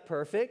you're not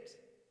perfect,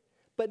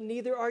 but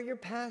neither are your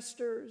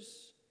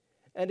pastors.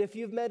 And if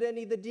you've met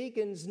any of the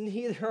deacons,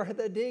 neither are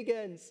the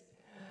deacons.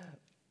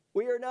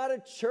 We are not a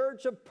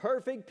church of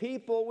perfect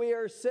people. We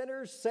are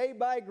sinners saved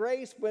by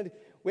grace. When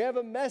we have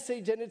a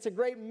message, and it's a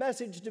great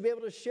message to be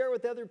able to share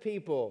with other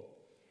people.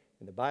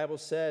 And the Bible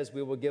says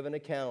we will give an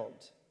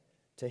account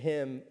to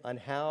him on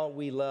how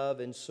we love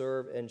and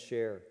serve and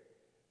share.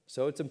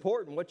 So it's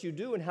important what you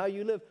do and how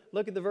you live.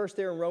 Look at the verse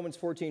there in Romans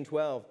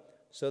 14:12.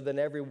 So then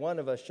every one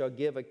of us shall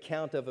give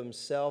account of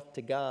himself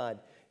to God.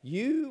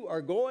 You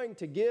are going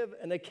to give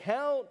an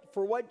account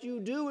for what you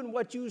do and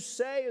what you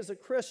say as a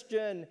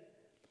Christian.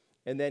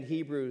 And then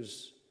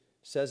Hebrews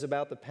says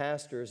about the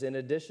pastors, in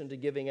addition to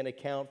giving an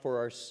account for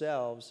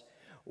ourselves,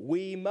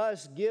 we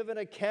must give an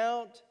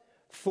account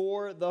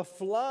for the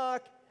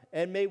flock,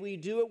 and may we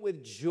do it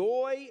with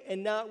joy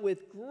and not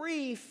with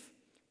grief,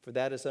 for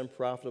that is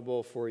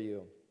unprofitable for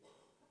you.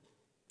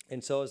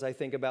 And so as I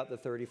think about the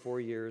 34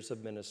 years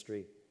of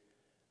ministry,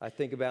 I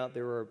think about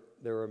there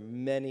are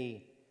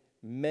many,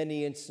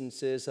 many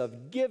instances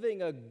of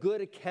giving a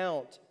good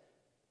account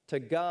to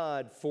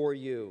God for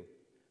you.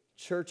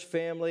 Church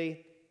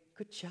family,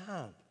 good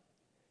job.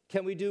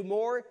 Can we do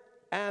more?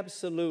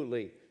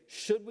 Absolutely.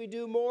 Should we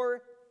do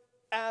more?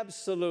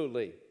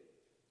 Absolutely.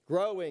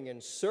 Growing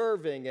and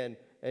serving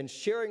and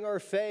sharing our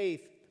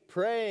faith,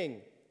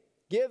 praying,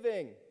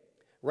 giving.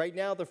 Right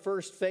now, the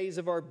first phase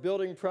of our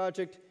building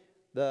project,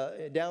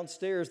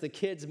 downstairs, the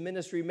kids'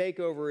 ministry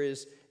makeover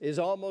is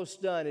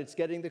almost done. It's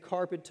getting the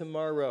carpet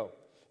tomorrow.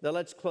 Now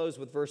let's close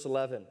with verse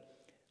 11.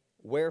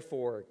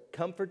 Wherefore,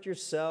 comfort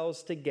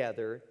yourselves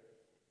together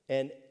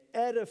and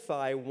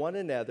edify one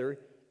another,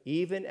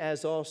 even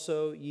as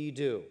also ye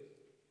do.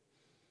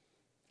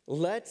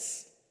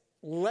 Let's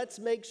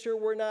make sure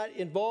we're not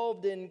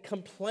involved in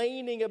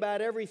complaining about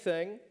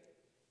everything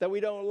that we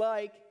don't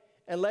like,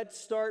 and let's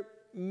start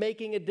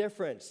making a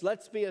difference.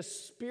 Let's be a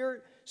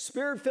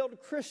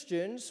Spirit-filled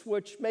Christians,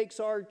 which makes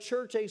our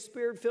church a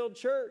Spirit-filled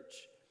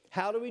church.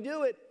 How do we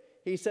do it?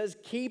 He says,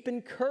 keep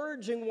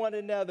encouraging one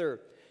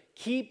another.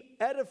 Keep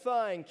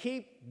edifying.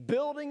 Keep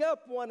building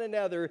up one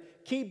another.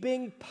 Keep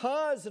being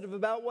positive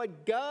about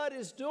what God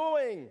is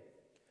doing.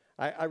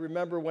 I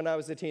remember when I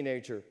was a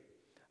teenager.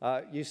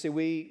 You see,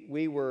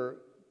 we were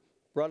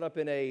brought up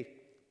in a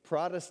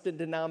Protestant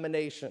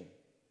denomination,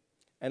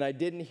 and I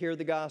didn't hear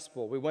the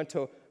gospel. We went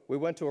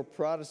to a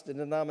Protestant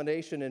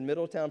denomination in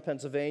Middletown,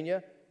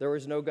 Pennsylvania. There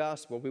was no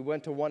gospel. We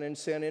went to one in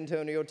San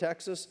Antonio,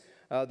 Texas.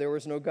 There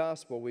was no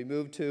gospel. We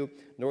moved to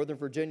Northern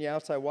Virginia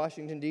outside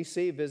Washington,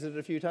 D.C., visited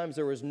a few times.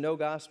 There was no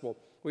gospel.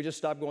 We just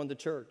stopped going to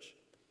church.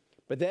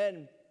 But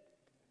then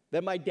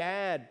my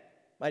dad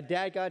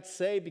got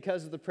saved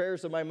because of the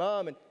prayers of my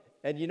mom.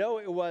 And you know,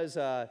 it was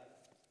a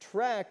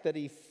tract that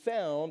he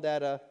found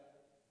at a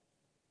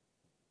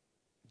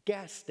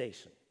gas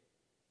station.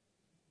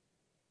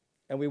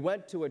 And we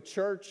went to a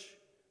church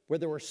where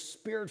there were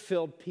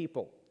Spirit-filled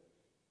people.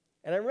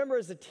 And I remember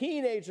as a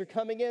teenager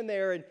coming in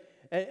there,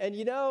 and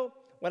you know,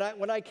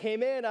 when I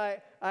came in,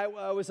 I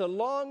was a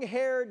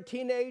long-haired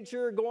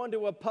teenager going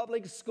to a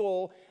public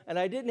school, and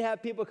I didn't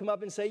have people come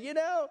up and say, you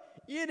know,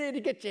 you need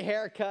to get your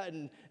hair cut,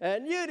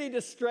 and you need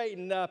to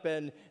straighten up,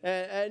 and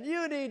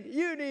you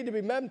need to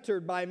be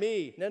mentored by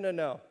me.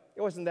 No.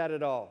 It wasn't that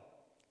at all.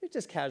 It's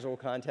just casual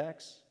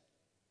contacts.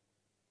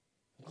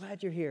 I'm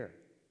glad you're here.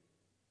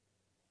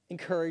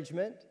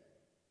 Encouragement.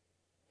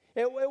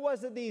 It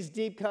wasn't these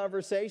deep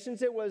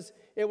conversations. It was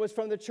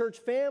from the church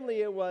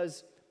family.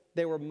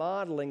 They were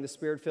modeling the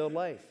Spirit-filled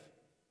life.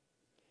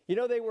 You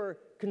know, they were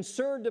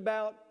concerned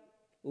about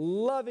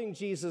loving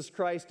Jesus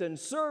Christ and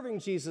serving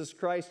Jesus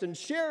Christ and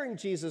sharing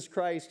Jesus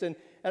Christ. And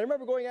I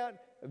remember going out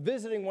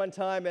visiting one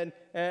time,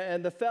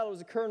 and the fellow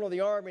was a colonel of the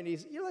army, and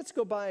he's, you know, let's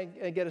go by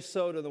and get a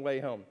soda on the way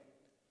home.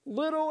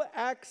 Little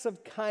acts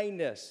of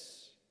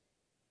kindness.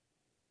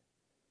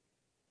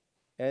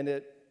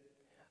 And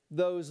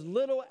those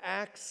little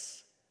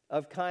acts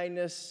of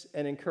kindness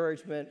and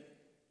encouragement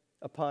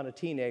upon a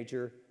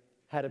teenager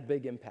had a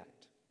big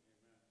impact.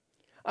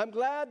 I'm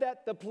glad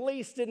that the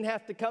police didn't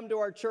have to come to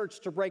our church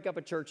to break up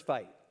a church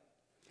fight.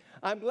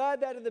 I'm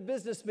glad that in the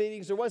business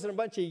meetings there wasn't a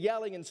bunch of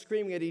yelling and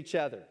screaming at each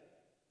other.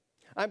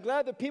 I'm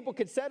glad that people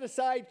could set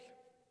aside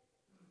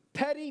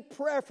petty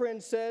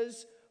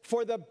preferences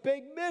for the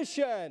big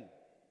mission.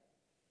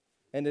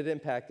 And it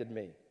impacted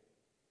me.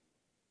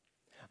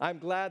 I'm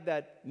glad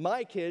that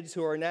my kids,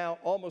 who are now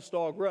almost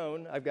all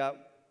grown,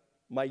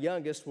 my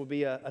youngest will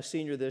be a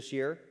senior this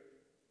year.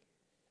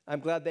 I'm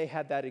glad they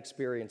had that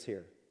experience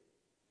here.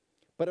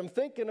 But I'm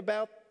thinking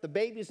about the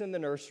babies in the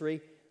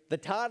nursery, the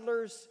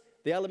toddlers,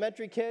 the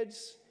elementary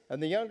kids,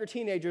 and the younger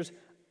teenagers.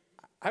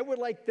 I would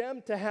like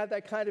them to have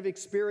that kind of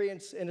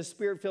experience in a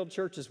Spirit-filled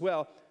church as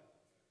well.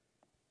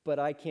 But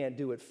I can't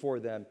do it for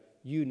them.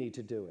 You need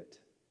to do it.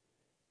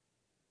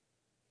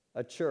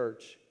 A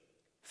church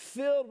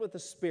filled with the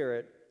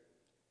Spirit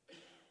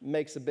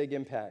makes a big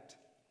impact.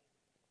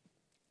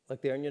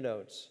 Look there in your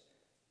notes.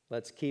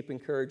 Let's keep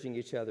encouraging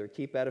each other,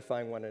 keep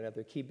edifying one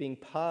another, keep being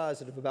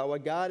positive about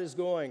what God is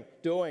doing.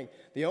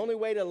 The only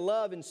way to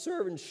love and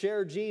serve and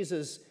share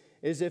Jesus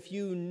is if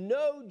you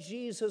know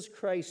Jesus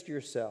Christ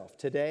yourself.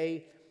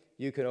 Today,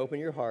 you can open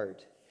your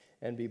heart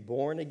and be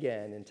born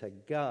again into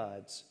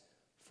God's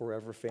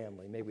forever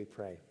family. May we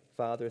pray.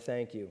 Father,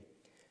 thank you.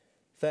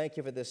 Thank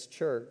you for this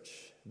church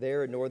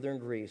there in northern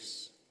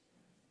Greece.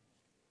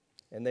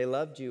 And they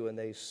loved you, and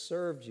they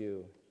served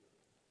you,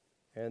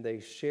 and they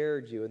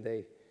shared you, and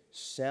they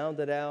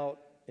sounded out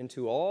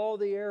into all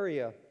the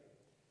area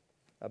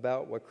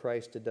about what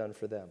Christ had done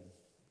for them.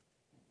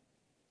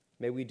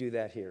 May we do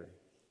that here.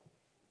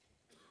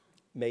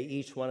 May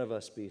each one of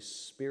us be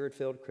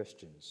Spirit-filled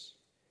Christians,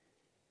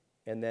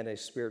 and then a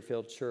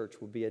Spirit-filled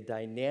church will be a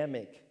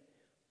dynamic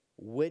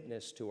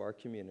witness to our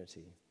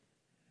community.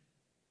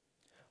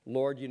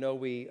 Lord, you know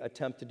we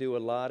attempt to do a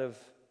lot of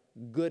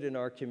good in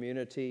our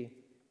community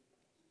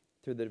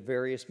through the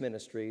various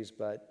ministries,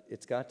 but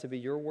it's got to be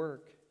your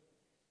work,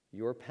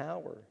 your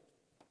power.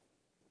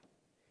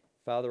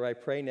 Father, I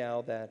pray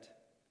now that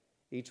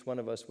each one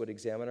of us would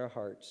examine our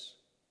hearts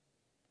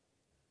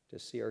to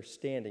see our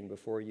standing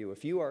before you.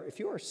 If you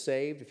are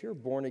saved, if you're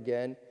born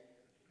again,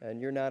 and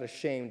you're not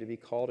ashamed to be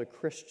called a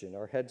Christian,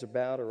 our heads are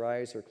bowed, our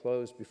eyes are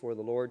closed before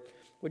the Lord,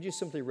 would you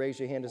simply raise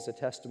your hand as a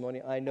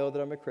testimony? I know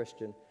that I'm a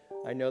Christian.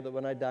 I know that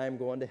when I die, I'm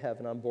going to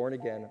heaven. I'm born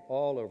again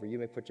all over. You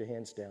may put your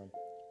hands down.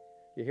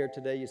 You're here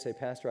today, you say,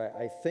 Pastor,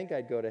 I think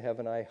I'd go to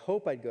heaven. I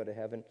hope I'd go to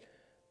heaven,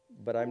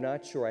 but I'm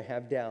not sure. I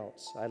have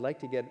doubts. I'd like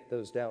to get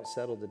those doubts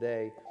settled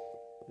today.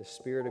 The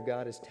Spirit of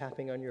God is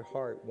tapping on your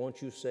heart.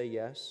 Won't you say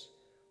yes?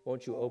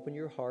 Won't you open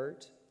your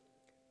heart?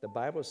 The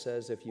Bible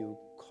says if you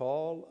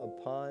call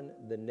upon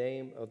the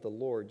name of the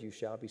Lord, you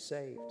shall be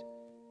saved.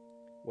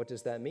 What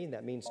does that mean?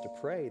 That means to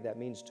pray. That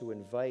means to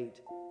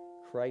invite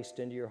Christ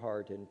into your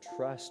heart and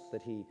trust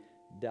that he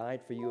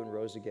died for you and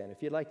rose again.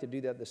 If you'd like to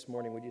do that this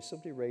morning, would you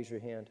simply raise your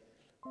hand?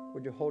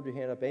 Would you hold your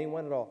hand up?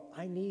 Anyone at all?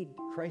 I need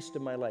Christ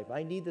in my life.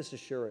 I need this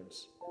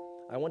assurance.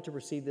 I want to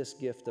receive this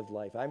gift of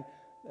life. I'm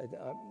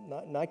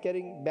not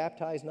getting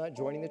baptized, not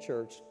joining the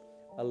church,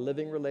 a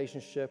living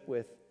relationship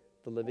with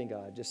the living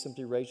God. Just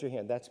simply raise your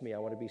hand. That's me. I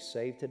want to be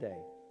saved today.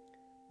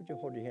 Would you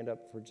hold your hand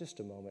up for just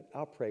a moment?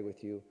 I'll pray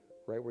with you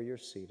right where you're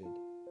seated.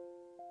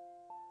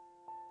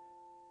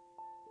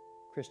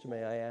 Christian,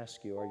 may I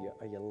ask you,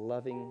 are you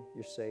loving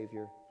your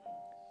Savior?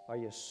 Are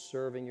you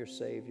serving your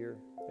Savior?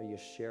 Are you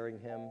sharing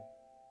him?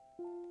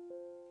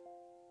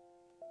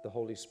 The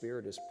Holy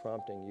Spirit is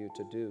prompting you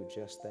to do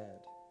just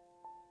that.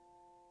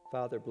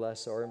 Father,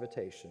 bless our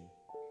invitation.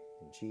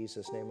 In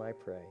Jesus' name I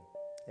pray.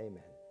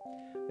 Amen.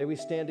 May we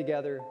stand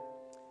together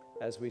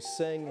as we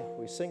sing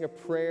a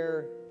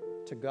prayer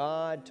to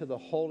God, to the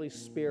Holy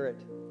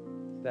Spirit,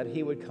 that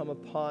he would come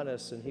upon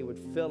us and he would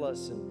fill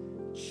us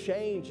and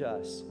change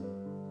us.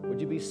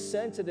 Would you be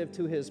sensitive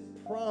to his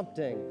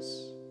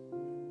promptings,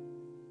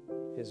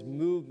 his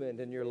movement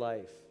in your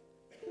life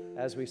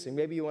as we sing?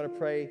 Maybe you want to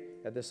pray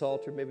at this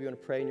altar. Maybe you want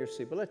to pray in your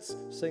seat. But let's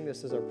sing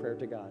this as our prayer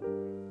to God.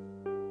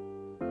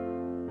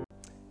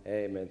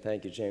 Amen.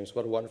 Thank you, James.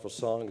 What a wonderful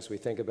song as we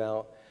think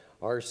about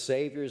our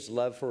Savior's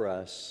love for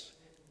us,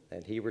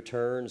 and he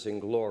returns in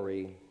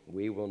glory.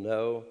 We will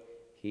know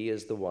he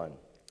is the one.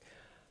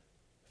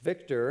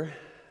 Victor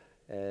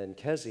and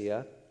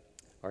Kezia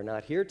are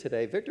not here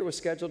today. Victor was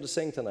scheduled to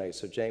sing tonight,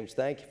 so James,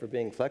 thank you for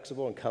being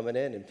flexible and coming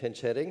in and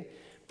pinch hitting.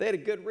 They had a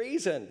good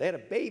reason. They had a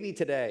baby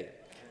today.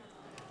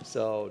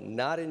 So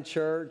not in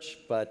church,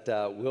 but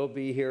we'll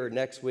be here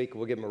next week.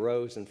 We'll give them a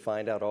rose and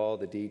find out all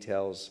the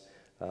details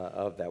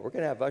of that. We're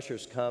going to have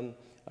ushers come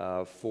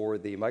for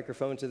the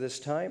microphones at this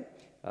time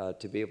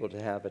to be able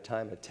to have a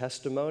time of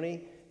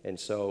testimony. And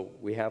so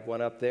we have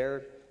one up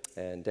there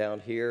and down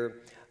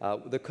here.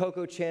 The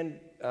Coco Chan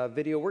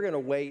video, we're going to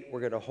wait. We're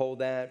going to hold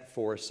that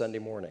for Sunday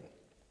morning.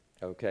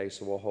 Okay,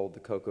 so we'll hold the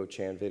Coco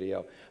Chan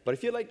video. But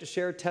if you'd like to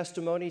share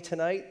testimony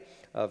tonight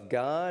of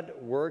God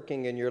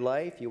working in your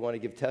life, you want to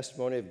give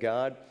testimony of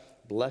God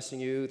blessing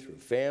you through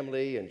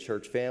family and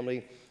church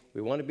family,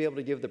 we want to be able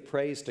to give the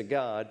praise to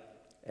God.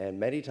 And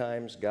many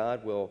times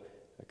God will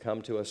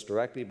come to us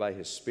directly by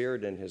his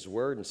Spirit and his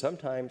word, and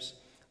sometimes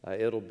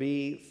it'll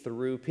be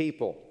through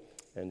people.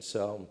 And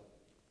so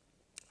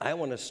I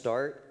want to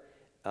start,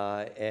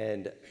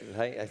 and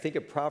I think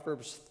of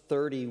Proverbs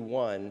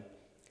 31.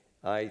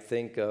 I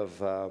think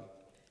of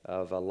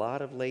of a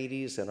lot of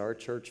ladies in our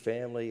church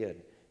family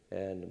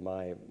and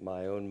my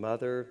own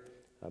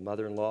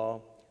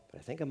mother-in-law, but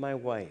I think of my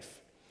wife.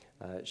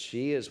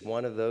 She is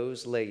one of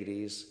those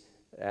ladies,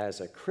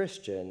 as a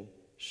Christian,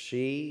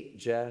 she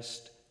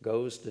just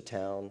goes to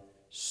town,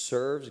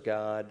 serves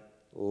God,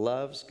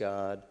 loves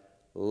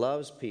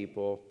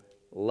people,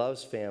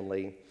 loves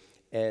family.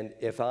 And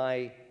if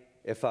I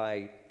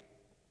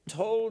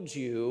told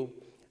you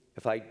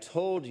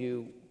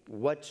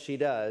what she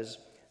does,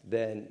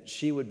 then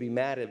she would be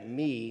mad at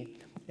me,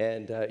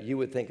 and you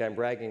would think I'm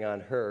bragging on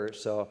her.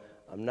 So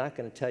I'm not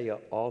going to tell you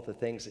all the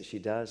things that she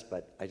does,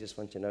 but I just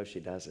want you to know she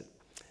does it.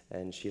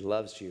 And she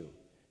loves you.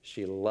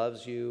 She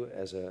loves you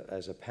as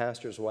a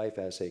pastor's wife,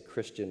 as a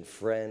Christian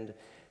friend,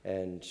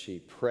 and she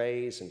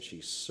prays and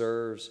she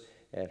serves,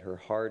 and her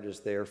heart is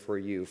there for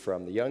you,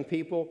 from the young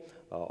people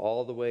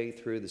all the way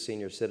through the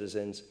senior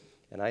citizens.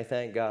 And I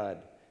thank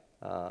God.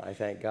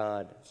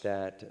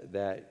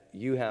 That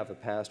you have a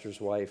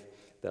pastor's wife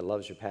that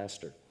loves your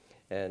pastor.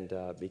 And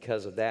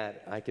because of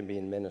that, I can be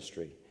in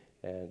ministry.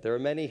 And there are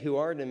many who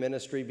aren't in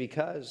ministry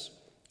because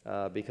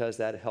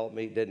that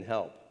didn't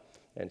help.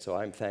 And so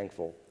I'm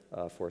thankful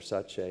for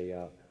such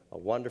a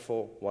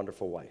wonderful,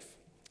 wonderful wife.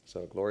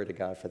 So glory to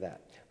God for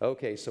that.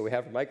 Okay, so we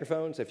have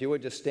microphones. If you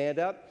would just stand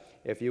up.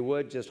 If you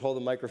would just hold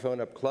the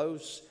microphone up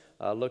close.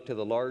 Look to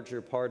the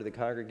larger part of the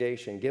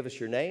congregation. Give us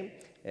your name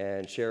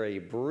and share a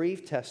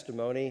brief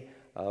testimony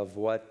of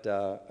what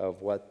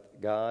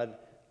God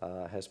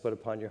has put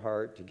upon your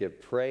heart to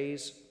give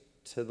praise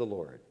to the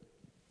Lord.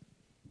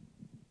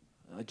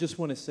 I just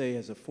want to say,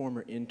 as a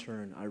former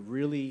intern, I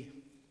really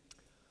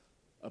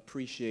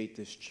appreciate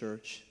this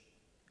church.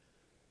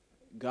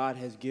 God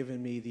has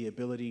given me the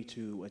ability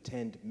to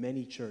attend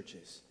many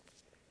churches.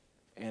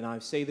 And I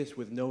say this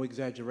with no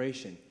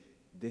exaggeration.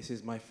 This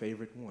is my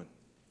favorite one.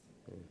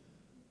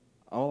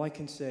 All I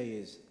can say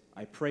is,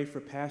 I pray for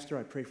pastor,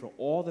 I pray for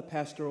all the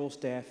pastoral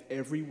staff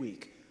every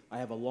week. I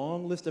have a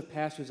long list of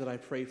pastors that I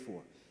pray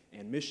for,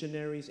 and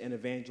missionaries and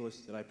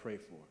evangelists that I pray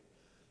for.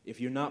 If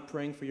you're not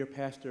praying for your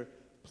pastor,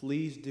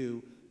 please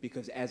do,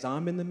 because as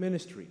I'm in the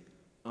ministry,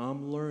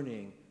 I'm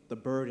learning the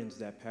burdens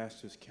that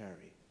pastors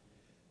carry.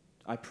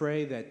 I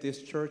pray that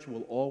this church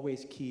will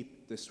always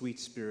keep the sweet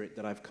spirit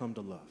that I've come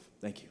to love.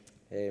 Thank you.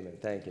 Amen.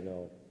 Thank you,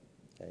 Noel.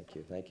 Thank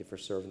you. Thank you for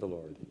serving the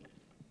Lord.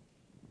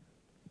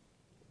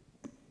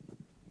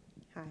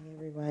 Hi,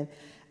 everyone.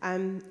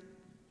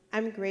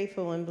 I'm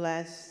grateful and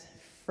blessed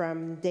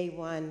from day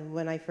one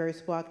when I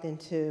first walked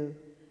into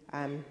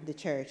the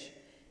church.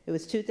 It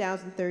was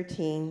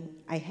 2013.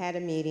 I had a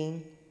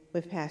meeting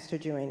with Pastor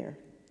Joyner.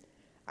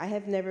 I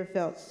have never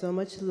felt so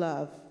much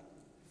love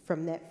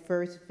from that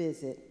first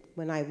visit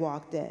when I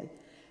walked in,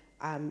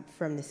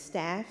 from the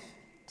staff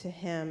to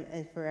him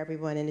and for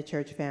everyone in the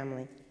church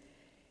family.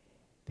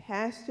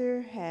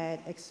 Pastor had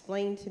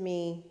explained to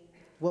me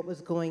what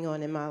was going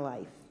on in my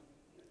life.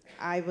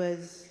 I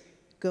was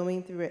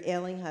going through an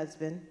ailing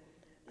husband.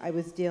 I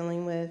was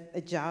dealing with a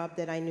job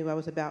that I knew I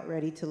was about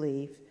ready to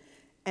leave,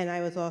 and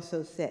I was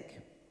also sick.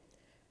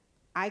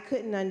 I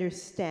couldn't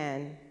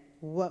understand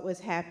what was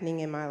happening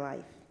in my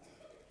life.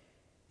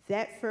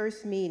 That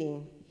first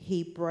meeting,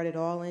 he brought it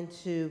all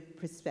into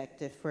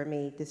perspective for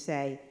me to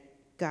say,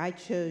 God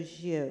chose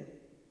you.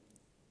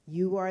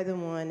 You are the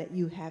one that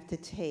you have to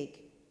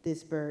take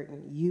this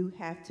burden. You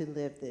have to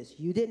live this.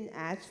 You didn't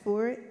ask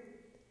for it,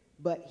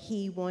 but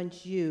he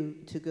wants you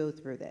to go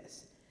through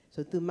this.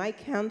 So through my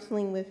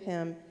counseling with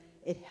him,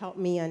 it helped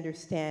me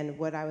understand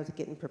what I was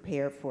getting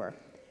prepared for.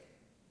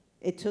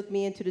 It took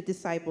me into the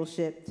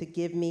discipleship to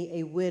give me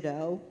a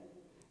widow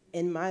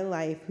in my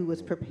life who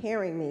was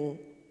preparing me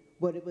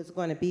what it was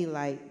going to be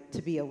like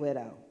to be a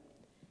widow.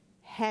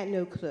 Had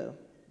no clue.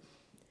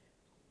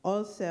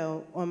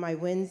 Also, on my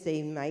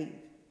Wednesday night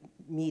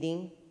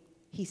meeting,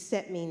 he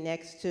set me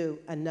next to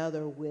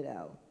another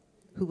widow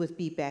who was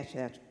B batch,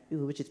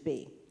 which is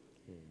B.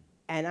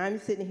 And I'm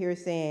sitting here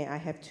saying, I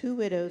have two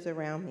widows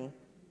around me.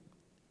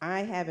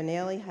 I have an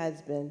ailing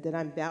husband that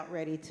I'm about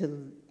ready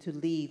to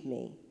leave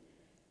me.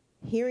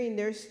 Hearing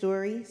their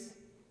stories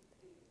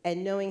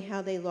and knowing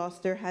how they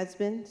lost their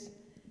husbands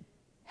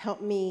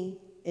helped me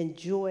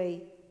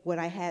enjoy what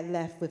I had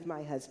left with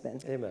my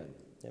husband. Amen.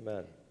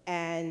 Amen.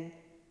 And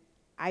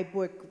I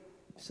brought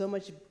so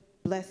much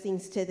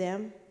blessings to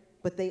them,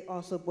 but they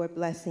also brought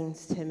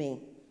blessings to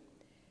me.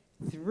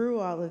 Through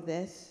all of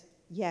this,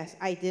 yes,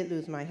 I did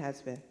lose my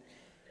husband.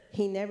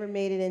 He never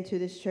made it into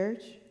this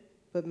church,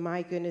 but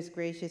my goodness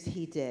gracious,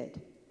 he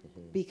did.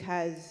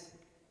 Because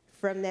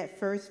from that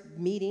first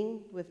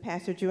meeting with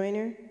Pastor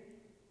Joyner,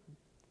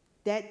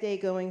 that day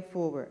going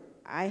forward,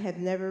 I have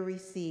never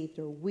received,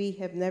 or we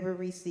have never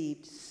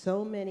received,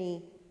 so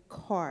many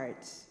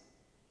cards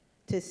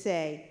to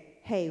say,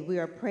 hey, we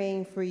are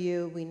praying for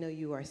you, we know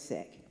you are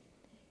sick.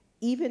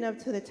 Even up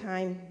to the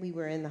time we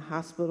were in the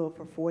hospital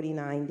for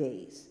 49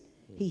 days,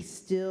 he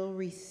still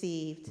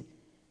received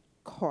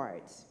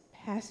cards.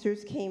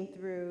 Pastors came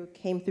through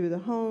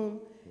the home,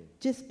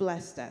 just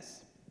blessed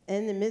us.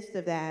 In the midst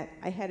of that,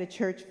 I had a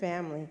church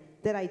family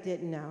that I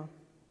didn't know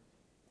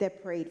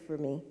that prayed for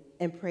me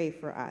and pray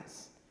for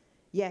us.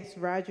 Yes,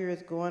 Roger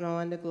is going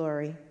on to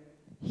glory.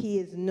 He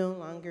is no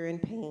longer in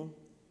pain.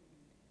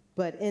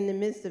 But in the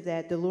midst of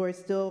that, the Lord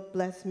still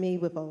blessed me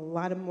with a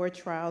lot of more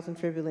trials and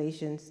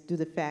tribulations due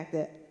to the fact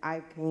that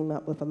I came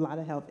up with a lot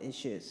of health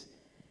issues.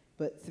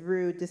 But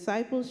through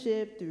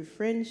discipleship, through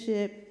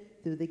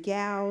friendship, through the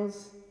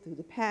gals, through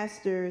the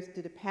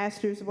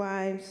pastors'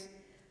 wives,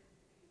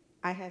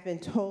 I have been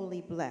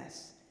totally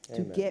blessed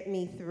to get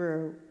me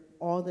through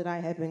all that I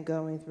have been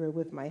going through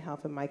with my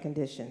health and my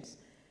conditions.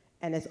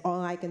 And that's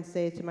all I can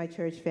say to my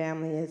church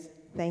family is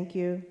thank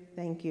you,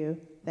 thank you,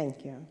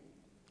 thank you.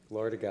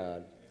 Glory to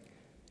God.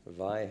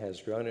 Vi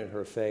has grown in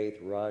her faith.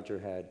 Roger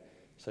had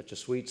such a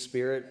sweet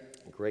spirit,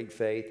 great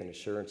faith, and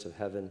assurance of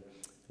heaven.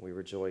 We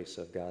rejoice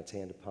of God's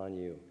hand upon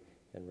you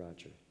and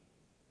Roger.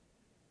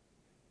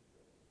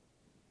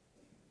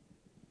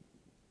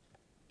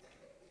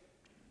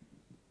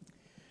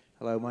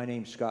 Hello, my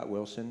name's Scott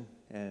Wilson,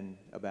 and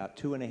about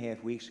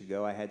 2.5 weeks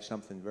ago, I had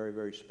something very,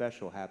 very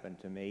special happen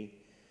to me.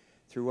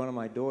 Through one of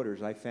my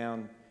daughters, I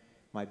found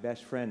my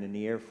best friend in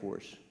the Air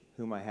Force,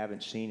 whom I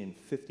haven't seen in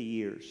 50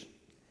 years.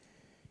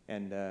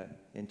 And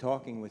in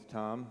talking with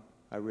Tom,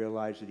 I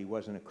realized that he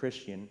wasn't a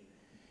Christian,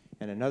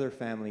 and another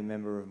family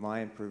member of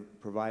mine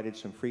provided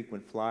some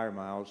frequent flyer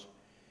miles,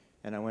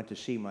 and I went to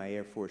see my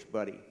Air Force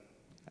buddy.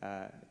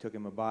 I took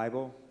him a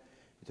Bible,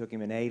 I took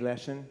him an A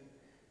lesson,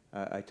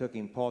 I took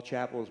him Paul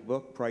Chappell's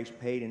book, Price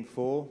Paid in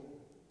Full,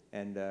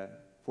 and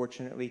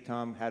fortunately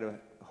Tom had a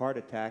heart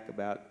attack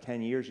about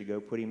 10 years ago,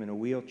 put him in a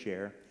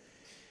wheelchair,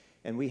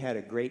 and we had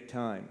a great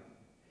time.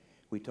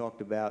 We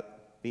talked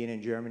about being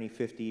in Germany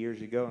 50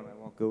 years ago, and I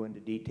won't go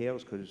into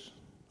details because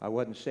I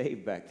wasn't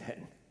saved back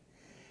then.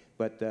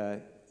 But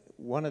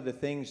one of the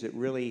things that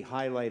really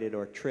highlighted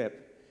our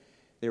trip,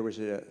 there was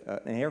an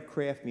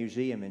aircraft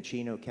museum in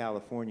Chino,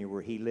 California,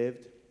 where he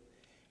lived.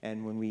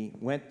 And when we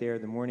went there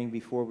the morning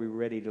before we were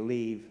ready to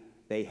leave,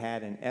 they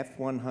had an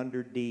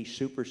F-100D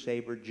Super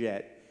Sabre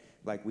jet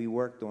like we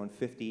worked on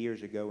 50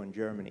 years ago in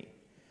Germany.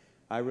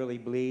 I really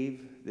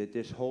believe that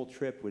this whole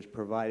trip was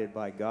provided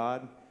by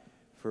God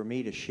for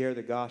me to share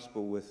the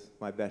gospel with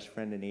my best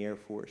friend in the Air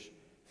Force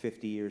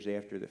 50 years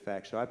after the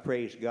fact. So I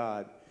praise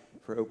God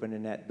for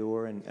opening that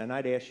door. And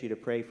I'd ask you to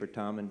pray for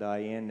Tom and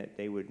Diane that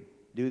they would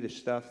do the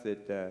stuff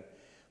that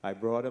I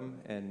brought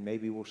them, and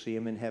maybe we'll see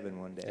them in heaven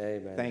one day.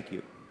 Amen. Thank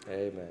you.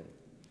 Amen.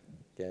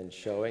 Again,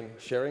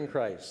 sharing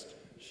Christ,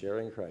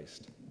 sharing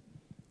Christ.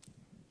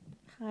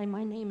 Hi,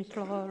 my name is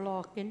Laura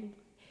Larkin,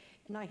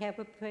 and I have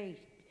a praise.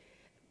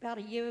 About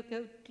a year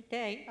ago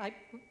today, I've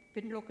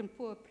been looking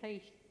for a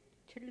place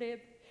to live,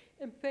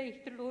 and praise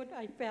the Lord,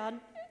 I found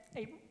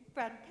a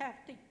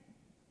fantastic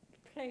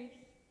place.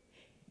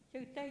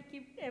 So thank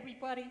you,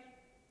 everybody.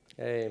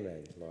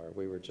 Amen, Laura.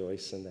 We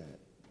rejoice in that.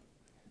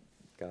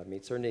 God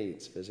meets our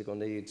needs, physical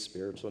needs,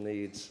 spiritual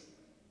needs,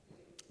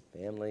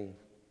 family.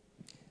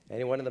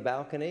 Anyone in the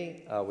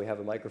balcony? We have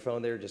a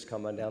microphone there. Just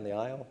come on down the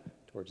aisle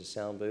towards the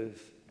sound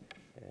booth,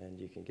 and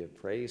you can give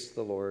praise to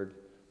the Lord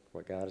for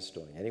what God is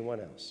doing. Anyone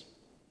else?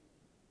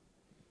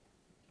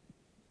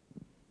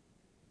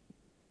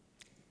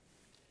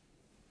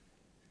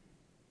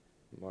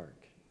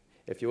 Mark.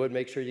 If you would,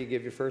 make sure you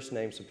give your first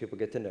name so people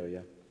get to know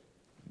you.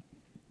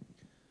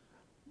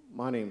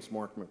 My name's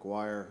Mark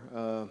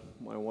McGuire.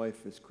 My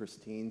wife is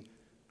Christine.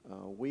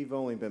 We've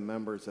only been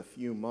members a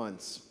few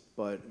months,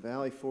 but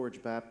Valley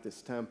Forge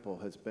Baptist Temple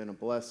has been a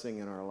blessing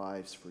in our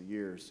lives for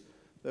years.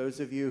 Those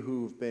of you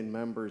who've been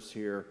members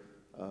here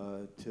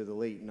to the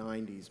late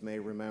 90s may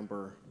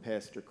remember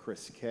Pastor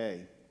Chris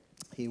Kay.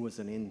 He was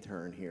an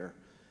intern here.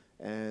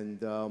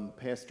 And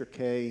Pastor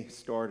Kay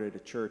started a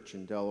church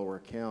in Delaware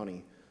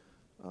County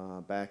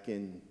back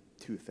in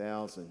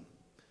 2000.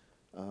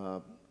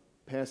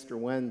 Pastor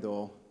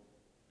Wendell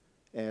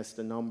asked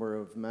a number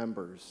of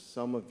members,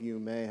 some of you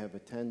may have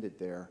attended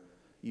there,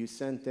 you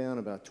sent down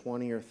about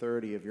 20 or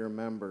 30 of your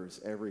members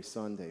every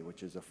Sunday,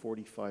 which is a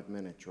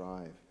 45-minute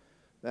drive.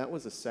 That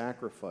was a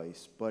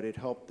sacrifice, but it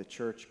helped the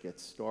church get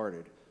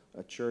started,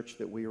 a church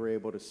that we were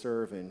able to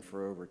serve in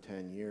for over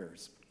 10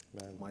 years.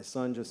 Amen. My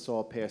son just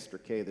saw Pastor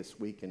K this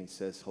week, and he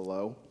says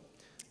hello.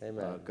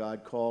 Amen.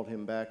 God called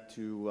him back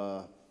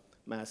to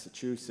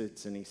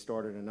Massachusetts, and he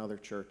started another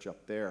church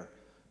up there.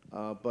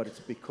 But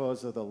it's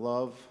because of the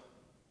love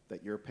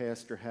that your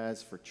pastor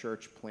has for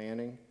church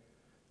planning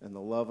and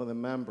the love of the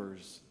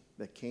members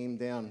that came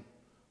down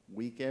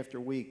week after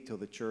week till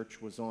the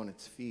church was on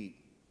its feet.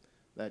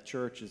 That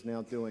church is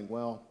now doing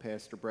well.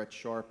 Pastor Brett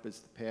Sharp is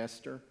the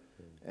pastor,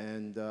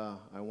 and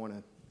I want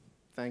to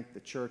thank the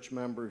church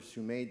members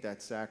who made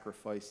that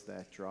sacrifice,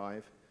 that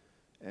drive,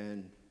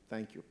 and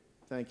thank you,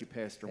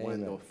 Pastor Amen.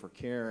 Wendell, for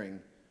caring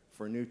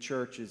for new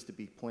churches to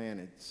be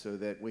planted so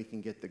that we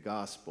can get the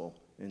gospel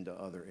into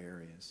other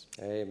areas.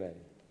 Amen.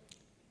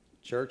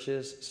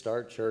 Churches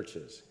start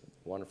churches.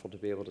 Wonderful to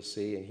be able to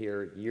see and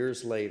hear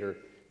years later,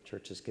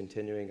 churches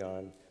continuing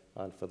on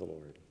for the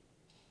Lord.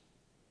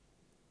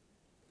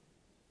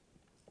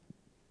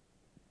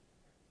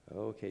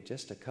 Okay,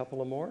 just a couple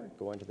of more.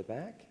 Going to the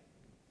back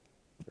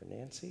for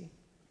Nancy.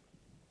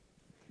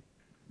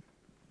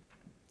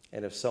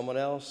 And if someone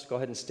else, go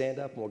ahead and stand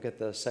up, and we'll get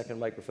the second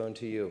microphone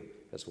to you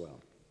as well.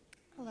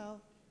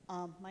 Hello,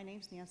 my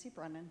name's Nancy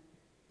Brennan.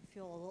 I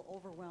feel a little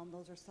overwhelmed.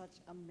 Those are such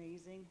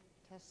amazing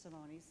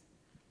testimonies.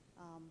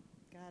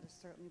 God has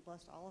certainly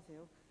blessed all of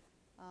you.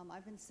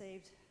 I've been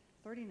saved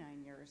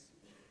 39 years.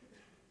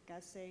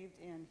 Got saved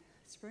in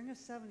spring of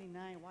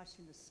 '79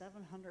 watching the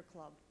 700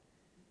 Club.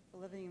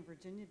 Living in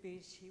Virginia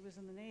Beach, he was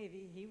in the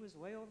Navy, he was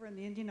way over in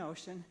the Indian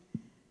Ocean,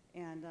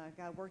 and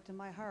God worked in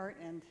my heart,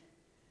 and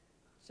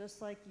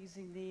just like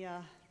using the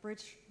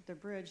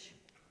bridge,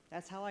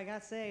 that's how I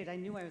got saved. I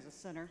knew I was a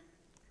sinner.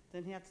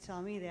 Didn't have to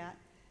tell me that.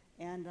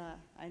 And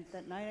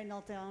that night I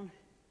knelt down,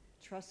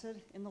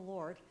 trusted in the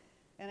Lord,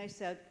 and I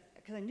said,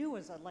 because I knew it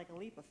was like a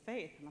leap of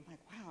faith, and I'm like,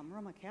 wow, I'm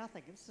Roman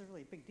Catholic, this is a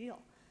really big deal.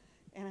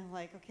 And I'm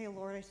like, okay,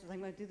 Lord, I said, I'm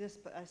going to do this,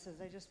 but I said,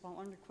 I just want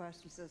one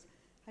request. He says,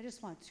 I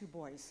just want 2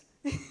 boys.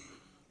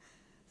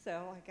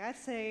 So I got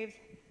saved,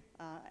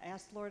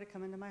 asked the Lord to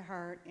come into my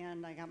heart,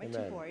 and I got my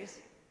Amen. 2 boys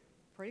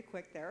pretty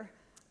quick there.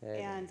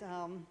 Amen.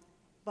 And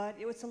but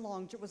it was a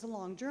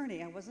long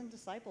journey. I wasn't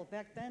discipled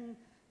back then.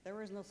 There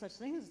was no such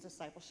thing as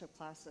discipleship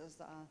classes,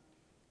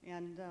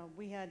 and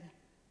we had,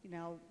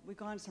 we've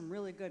gone to some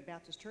really good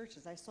Baptist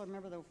churches. I still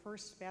remember the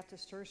first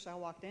Baptist church I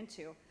walked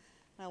into.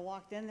 And I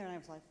walked in there and I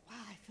was like, wow,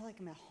 I feel like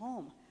I'm at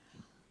home.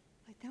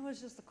 Like, that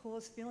was just the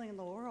coolest feeling in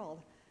the world.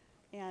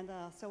 And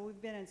so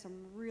we've been in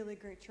some really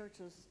great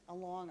churches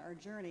along our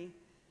journey.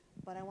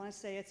 But I want to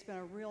say it's been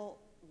a real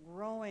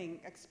growing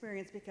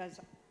experience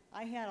because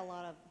I had a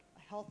lot of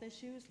health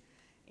issues.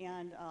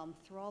 And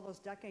through all those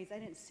decades, I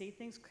didn't see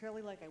things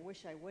clearly like I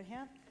wish I would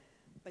have.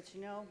 But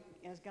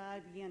as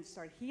God began to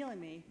start healing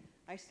me,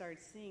 I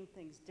started seeing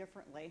things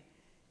differently.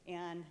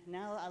 And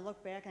now I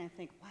look back and I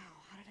think, wow,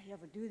 how did I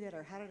ever do that?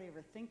 Or how did I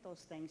ever think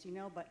those things,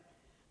 But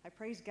I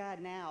praise God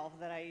now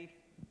that I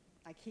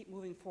keep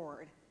moving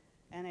forward.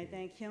 And I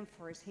thank him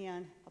for his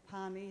hand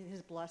upon me,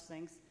 his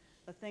blessings,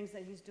 the things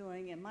that he's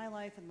doing in my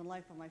life and the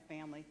life of my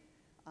family.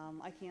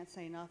 I can't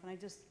say enough. And I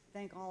just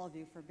thank all of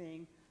you for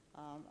being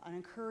an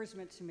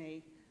encouragement to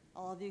me.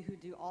 All of you who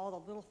do all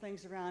the little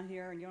things around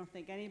here and you don't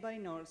think anybody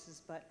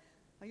notices, but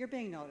you're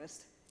being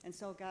noticed. And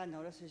so God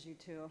notices you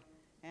too.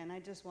 And I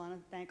just want to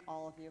thank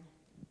all of you.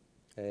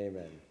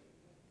 Amen.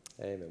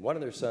 Amen. One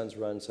of their sons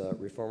runs a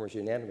Reformers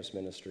Unanimous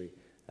ministry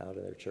out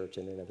in their church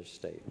in another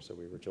state, so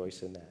we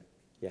rejoice in that.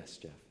 Yes,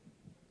 Jeff.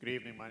 Good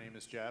evening. My name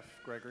is Jeff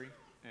Gregory,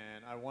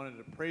 and I wanted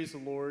to praise the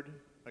Lord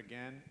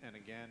again and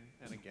again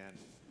and again.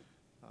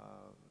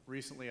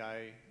 Recently,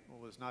 I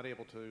was not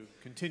able to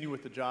continue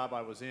with the job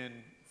I was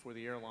in for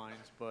the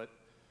airlines, but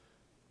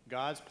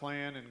God's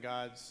plan and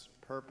God's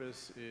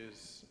purpose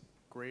is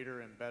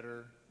greater and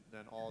better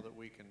than all that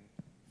we can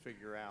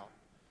figure out.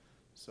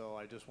 So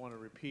I just want to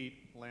repeat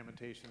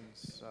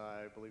Lamentations,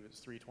 I believe it's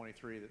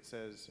 3:23, that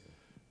says,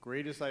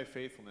 "Great is thy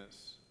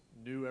faithfulness,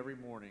 new every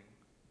morning,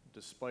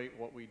 despite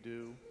what we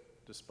do,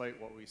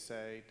 despite what we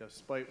say,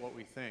 despite what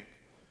we think."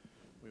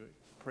 We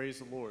praise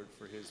the Lord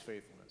for his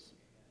faithfulness.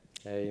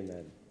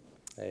 Amen.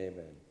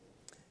 Amen.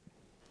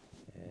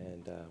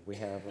 And we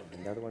have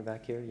another one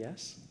back here.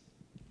 Yes?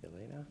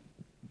 Elena?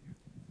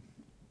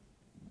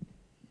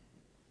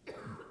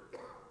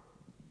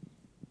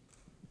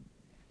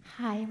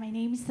 Hi, my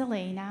name is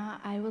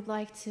Elena. I would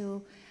like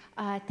to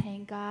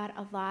thank God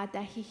a lot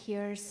that he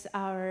hears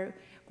our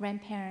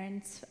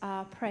grandparents'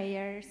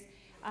 prayers.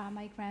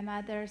 My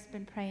grandmother's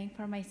been praying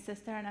for my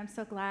sister, and I'm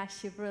so glad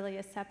she really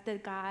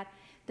accepted God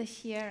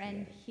this year,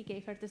 and he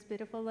gave her this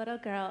beautiful little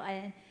girl.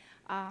 And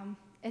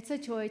it's a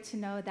joy to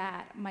know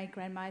that my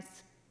grandma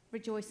is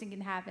rejoicing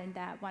in heaven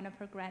that one of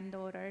her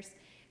granddaughters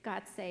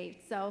got saved.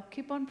 So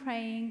keep on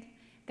praying.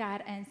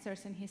 God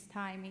answers in his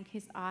timing.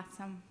 He's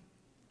awesome.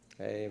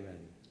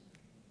 Amen.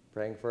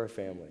 Praying for our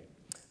family.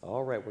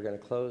 All right, we're going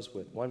to close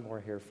with one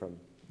more here from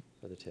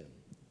Brother Tim.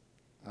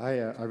 I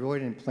really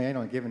didn't plan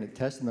on giving a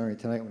testimony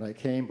tonight when I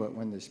came, but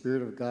when the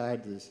Spirit of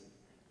God is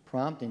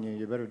prompting you,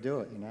 you better do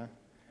it,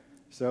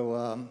 So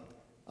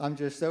I'm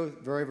just so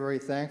very, very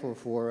thankful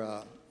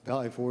for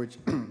Valley Forge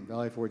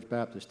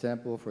Baptist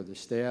Temple, for the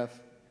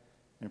staff,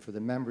 and for the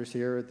members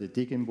here, the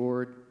deacon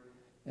board.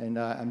 And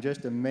I'm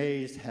just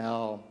amazed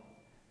how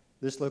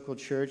this local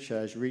church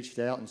has reached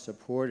out and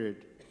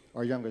supported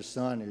our youngest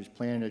son, who's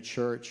planning a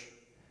church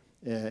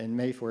in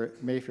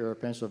Mayfair,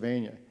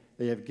 Pennsylvania.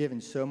 They have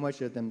given so much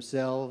of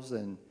themselves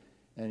and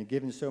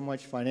given so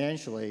much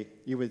financially.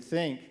 You would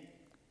think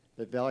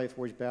that Valley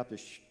Forge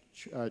Baptist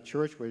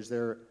Church was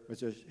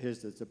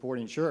his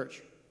supporting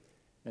church.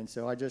 And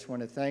so I just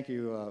want to thank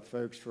you,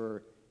 folks,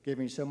 for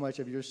giving so much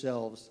of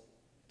yourselves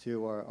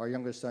to our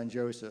youngest son,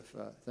 Joseph.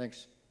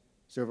 Thanks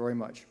so very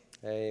much.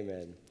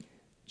 Amen.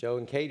 Joe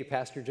and Katie,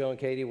 Pastor Joe and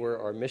Katie were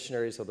our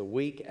missionaries of the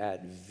week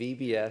at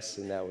VBS,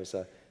 and that was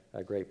a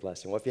great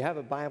blessing. Well, if you have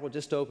a Bible,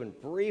 just open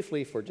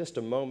briefly for just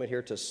a moment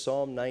here to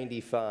Psalm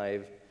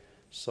 95.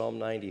 Psalm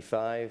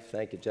 95.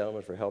 Thank you,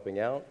 gentlemen, for helping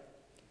out.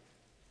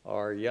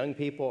 Our young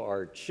people,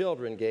 our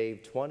children,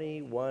 gave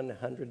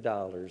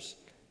 $2,100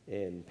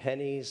 in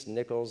pennies,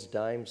 nickels,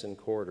 dimes, and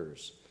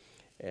quarters.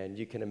 And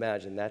you can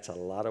imagine that's a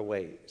lot of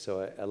weight.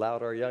 So I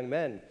allowed our young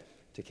men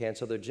to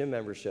cancel their gym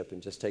membership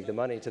and just take the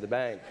money to the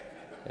bank.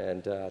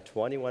 And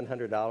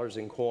 $2,100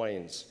 in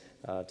coins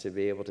to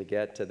be able to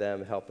get to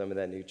them, help them in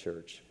that new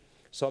church.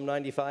 Psalm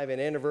 95, an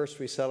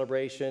anniversary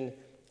celebration.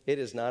 It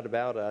is not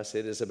about us.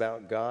 It is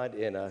about God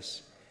in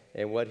us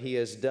and what he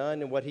has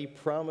done and what he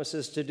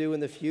promises to do in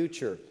the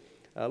future.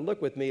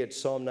 Look with me at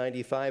Psalm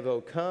 95.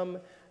 Oh, come,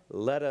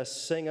 let us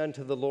sing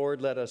unto the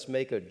Lord. Let us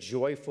make a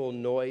joyful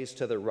noise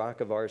to the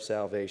rock of our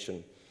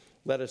salvation.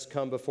 Let us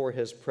come before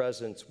his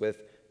presence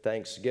with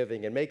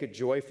thanksgiving and make a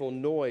joyful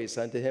noise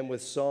unto him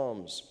with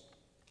psalms.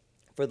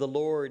 For the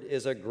Lord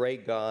is a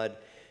great God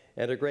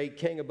and a great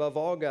King above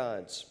all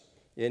gods.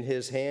 In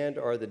his hand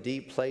are the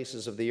deep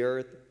places of the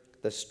earth.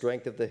 The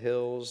strength of the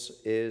hills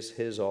is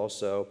his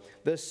also.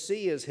 The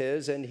sea is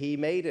his, and he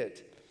made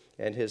it,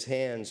 and his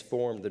hands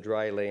formed the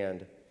dry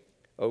land.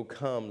 O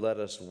come, let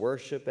us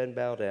worship and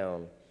bow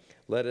down.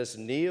 Let us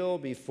kneel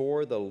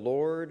before the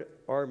Lord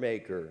our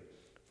Maker,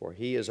 for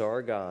he is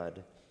our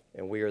God,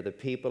 and we are the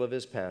people of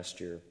his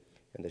pasture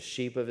and the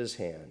sheep of his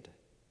hand.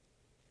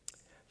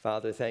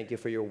 Father, thank you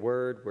for your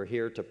word. We're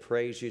here to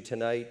praise you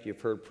tonight.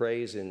 You've heard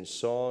praise in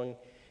song,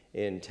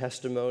 in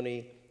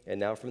testimony, and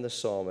now from the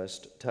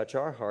psalmist. Touch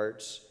our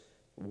hearts,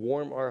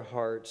 warm our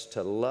hearts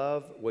to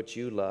love what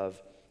you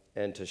love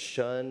and to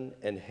shun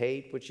and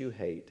hate what you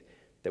hate,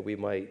 that we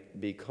might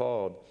be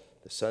called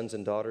the sons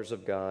and daughters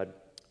of God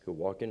who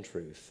walk in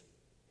truth.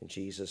 In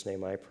Jesus'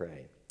 name I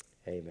pray.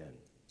 Amen.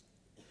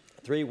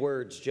 3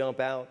 words jump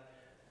out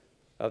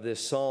of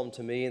this psalm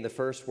to me, and the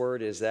first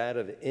word is that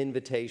of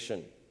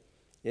invitation.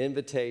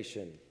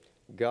 Invitation.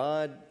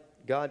 God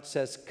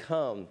says,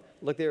 come.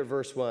 Look there at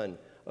verse 1.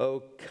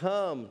 Oh,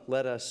 come,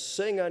 let us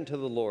sing unto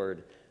the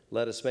Lord.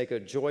 Let us make a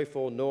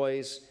joyful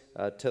noise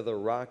to the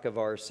rock of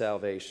our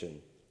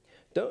salvation.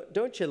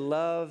 Don't you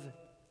love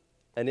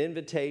an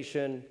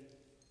invitation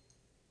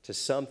to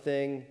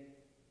something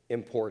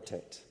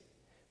important?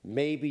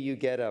 Maybe you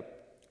get a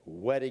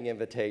wedding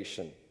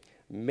invitation.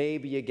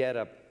 Maybe you get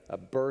a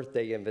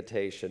birthday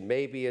invitation.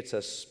 Maybe it's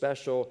a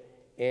special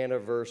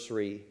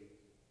anniversary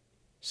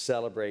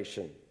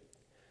celebration.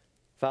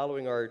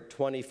 Following our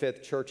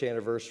 25th church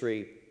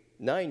anniversary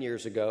 9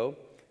 years ago,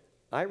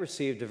 I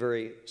received a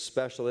very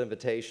special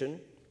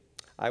invitation.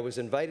 I was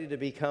invited to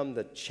become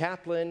the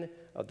chaplain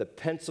of the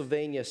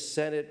Pennsylvania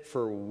Senate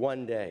for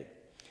one day.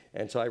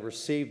 And so I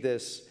received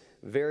this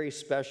very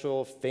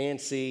special,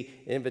 fancy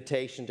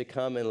invitation to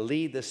come and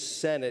lead the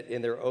Senate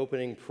in their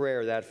opening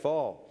prayer that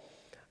fall.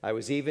 I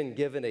was even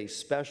given a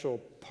special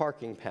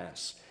parking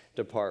pass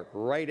to park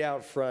right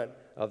out front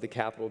of the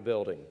Capitol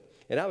building.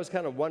 And I was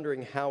kind of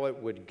wondering how it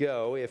would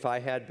go. If I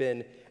had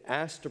been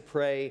asked to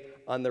pray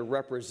on the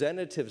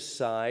representative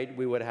side,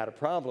 we would have had a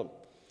problem.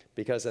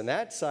 Because on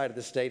that side of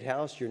the State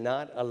House, you're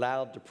not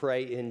allowed to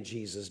pray in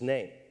Jesus'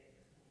 name.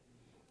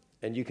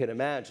 And you can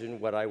imagine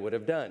what I would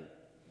have done.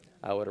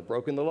 I would have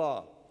broken the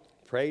law,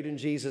 prayed in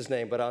Jesus'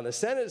 name. But on the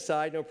Senate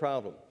side, no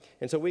problem.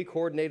 And so we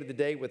coordinated the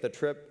date with a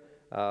trip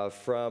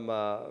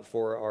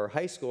for our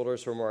high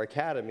schoolers from our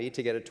academy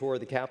to get a tour of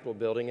the Capitol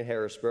building in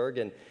Harrisburg.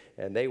 And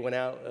they went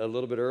out a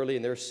little bit early,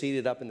 and they're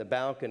seated up in the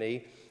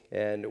balcony.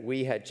 And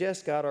we had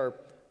just got our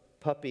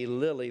puppy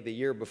Lily the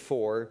year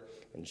before,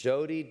 and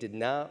Jody did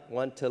not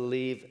want to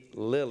leave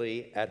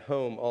Lily at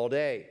home all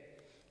day.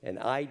 And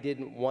I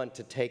didn't want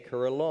to take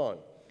her along.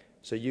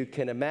 So you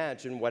can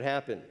imagine what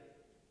happened.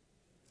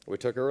 We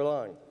took her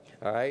along,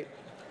 all right?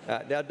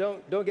 Now,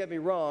 don't get me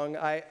wrong.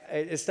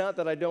 It's not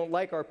that I don't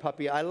like our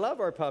puppy. I love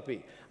our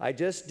puppy. I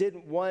just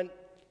didn't want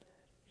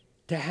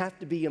to have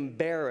to be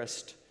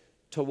embarrassed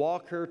to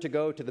walk her to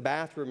go to the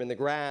bathroom in the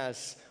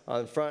grass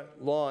on the front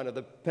lawn of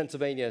the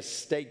Pennsylvania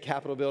State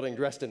Capitol building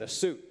dressed in a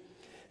suit.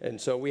 And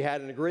so we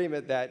had an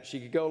agreement that she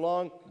could go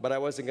along, but I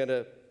wasn't going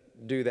to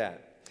do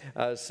that.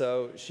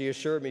 So she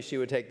assured me she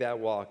would take that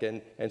walk,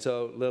 and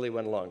so Lily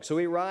went along. So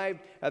we arrived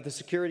at the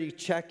security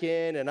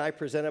check-in, and I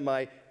presented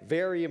my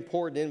very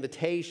important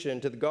invitation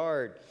to the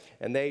guard,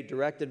 and they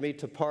directed me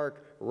to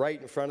park right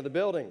in front of the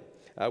building.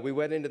 We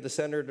went into the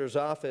senator's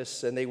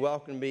office, and they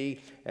welcomed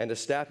me, and a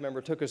staff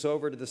member took us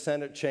over to the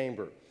Senate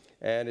chamber.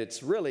 And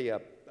it's really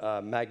a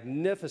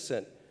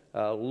magnificent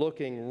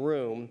looking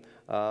room.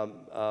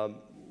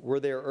 We're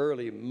there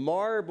early.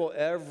 Marble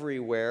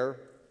everywhere,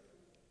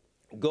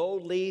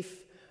 gold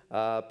leaf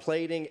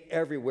plating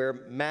everywhere,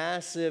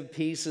 massive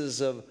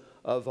pieces of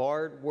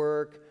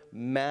artwork,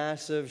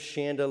 massive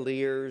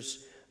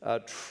chandeliers,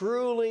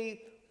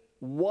 truly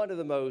one of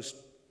the most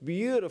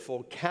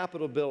beautiful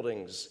Capitol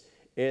buildings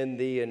in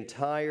the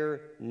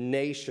entire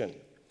nation.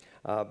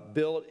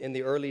 Built in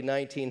the early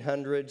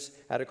 1900s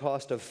at a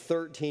cost of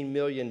 $13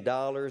 million.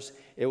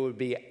 It would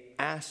be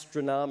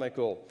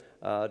astronomical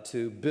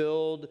to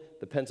build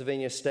the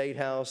Pennsylvania State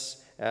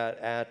House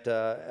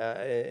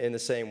in the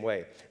same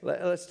way.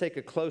 Let's take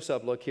a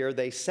close-up look here.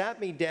 They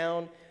sat me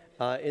down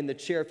in the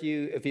chair.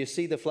 If you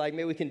see the flag,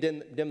 maybe we can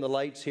dim the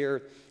lights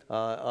here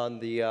in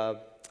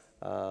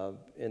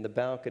the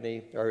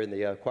balcony or in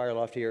the choir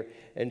loft here.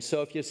 And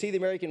so if you see the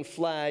American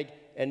flag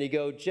and you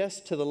go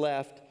just to the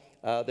left,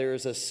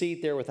 There's a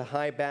seat there with a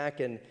high back,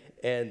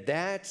 and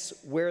that's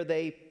where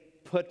they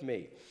put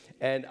me.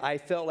 And I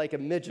felt like a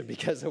midget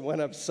because it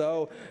went up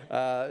so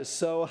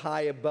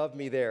high above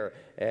me there.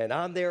 And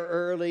I'm there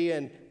early,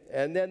 and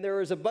then there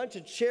was a bunch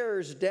of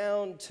chairs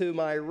down to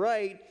my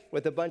right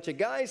with a bunch of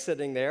guys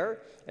sitting there.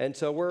 And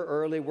so we're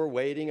early, we're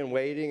waiting.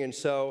 And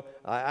so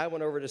I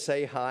went over to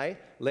say hi.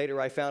 Later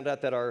I found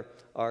out that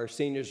our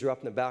seniors were up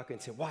in the balcony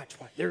and said, watch,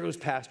 there goes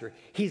Pastor.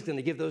 He's going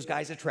to give those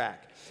guys a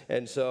track.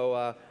 And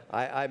so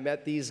I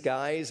met these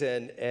guys,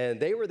 and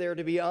they were there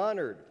to be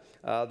honored.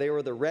 They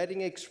were the Reading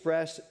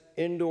Express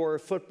indoor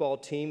football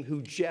team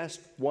who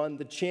just won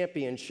the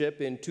championship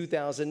in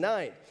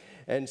 2009.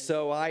 And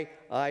so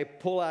I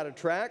pull out a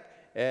track,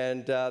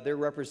 and their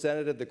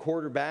representative, the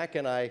quarterback,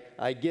 and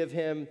I give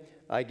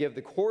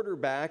the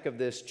quarterback of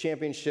this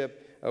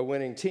championship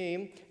winning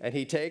team, and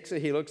he takes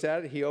it, he looks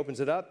at it, he opens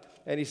it up,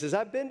 and he says,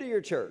 I've been to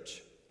your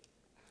church.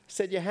 I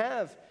said, you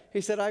have?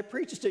 He said, I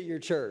preached at your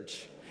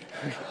church.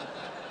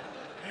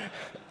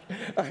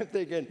 I'm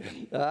thinking,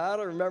 I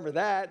don't remember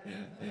that.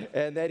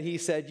 And then he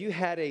said, you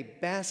had a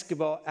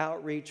basketball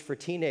outreach for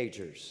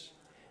teenagers.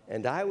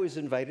 And I was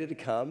invited to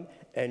come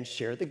and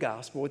share the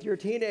gospel with your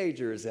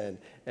teenagers.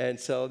 And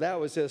so that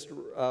was just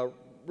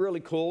really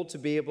cool to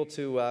be able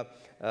to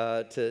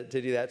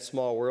do that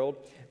small world.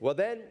 Well,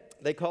 then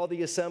they called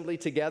the assembly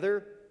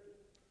together,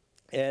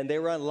 and they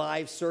were on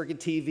live circuit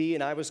TV,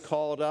 and I was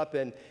called up,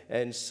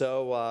 and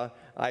so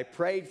I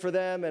prayed for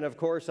them, and of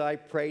course I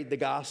prayed the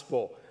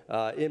gospel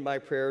in my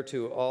prayer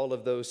to all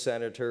of those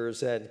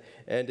senators, and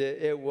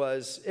it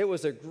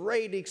was a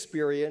great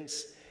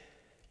experience.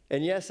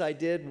 And yes, I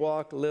did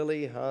walk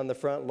Lily on the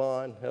front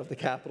lawn of the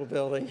Capitol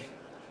building,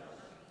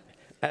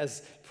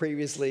 as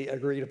previously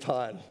agreed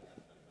upon.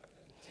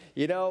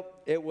 You know,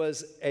 it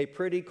was a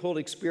pretty cool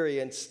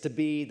experience to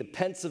be the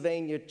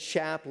Pennsylvania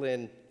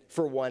chaplain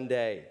for one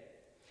day,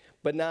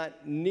 but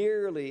not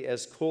nearly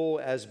as cool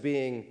as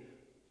being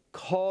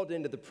called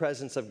into the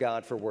presence of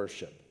God for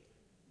worship.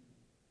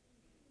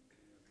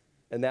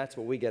 And that's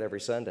what we get every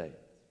Sunday.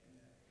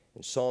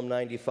 And Psalm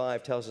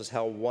 95 tells us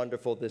how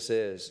wonderful this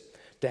is.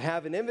 To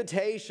have an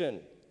invitation,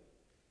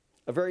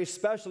 a very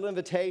special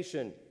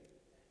invitation,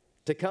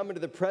 to come into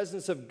the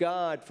presence of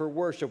God for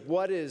worship.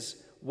 What is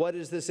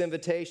this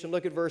invitation?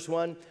 Look at verse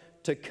 1.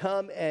 To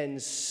come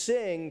and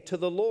sing to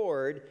the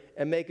Lord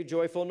and make a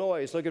joyful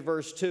noise. Look at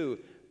verse 2.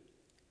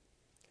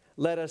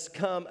 Let us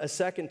come a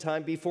second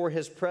time before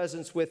his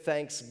presence with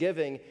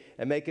thanksgiving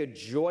and make a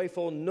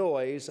joyful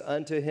noise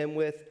unto him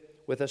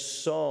with a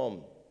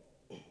psalm.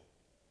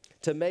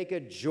 To make a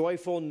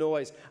joyful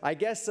noise. I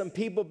guess some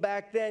people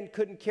back then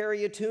couldn't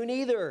carry a tune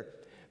either,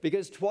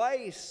 because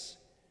twice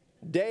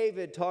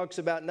David talks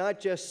about not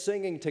just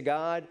singing to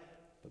God,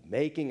 but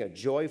making a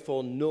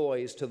joyful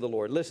noise to the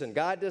Lord. Listen,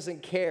 God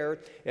doesn't care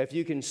if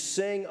you can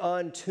sing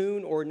on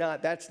tune or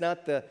not. That's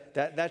not the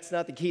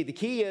key. The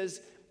key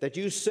is that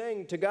you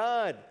sing to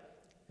God,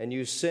 and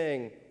you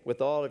sing with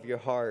all of your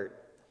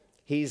heart.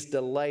 He's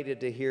delighted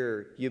to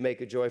hear you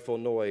make a joyful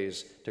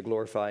noise to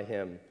glorify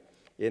him.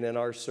 And in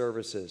our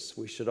services,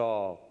 we should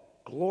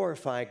all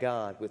glorify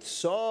God with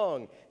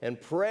song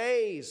and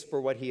praise for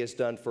what he has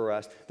done for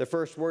us. The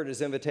first word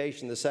is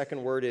invitation. The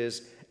second word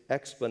is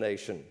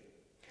explanation.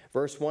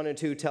 Verse 1 and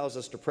 2 tells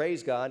us to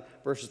praise God.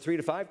 Verses 3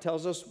 to 5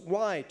 tells us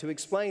why, to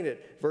explain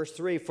it. Verse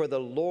 3, for the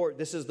Lord,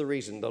 this is the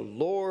reason, the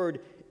Lord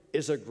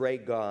is a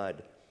great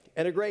God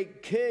and a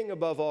great King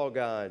above all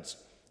gods.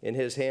 In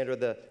his hand are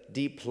the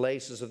deep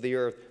places of the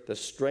earth. The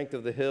strength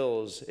of the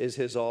hills is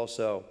his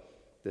also.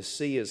 The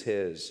sea is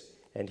his,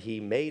 and he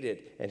made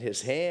it, and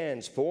his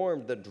hands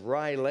formed the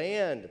dry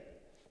land.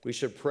 We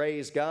should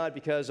praise God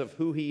because of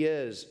who he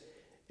is.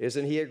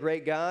 Isn't he a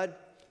great God?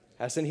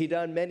 Hasn't he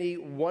done many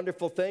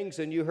wonderful things?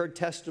 And you heard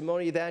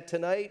testimony of that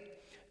tonight.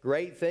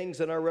 Great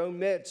things in our own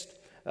midst.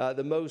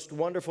 The most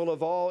wonderful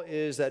of all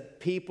is that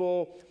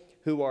people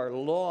who are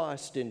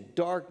lost in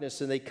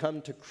darkness and they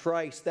come to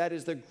Christ. That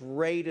is the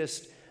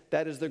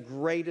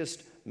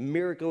greatest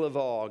miracle of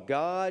all.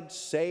 God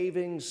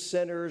saving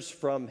sinners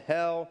from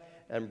hell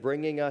and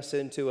bringing us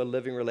into a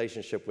living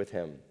relationship with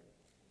him.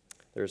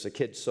 There's a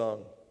kid's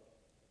song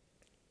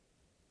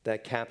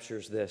that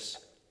captures this.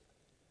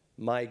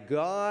 My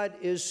God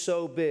is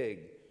so big,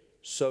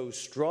 so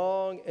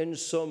strong and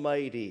so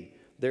mighty.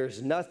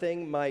 There's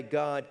nothing my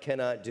God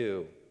cannot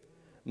do.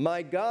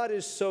 My God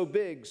is so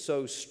big,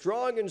 so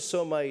strong and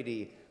so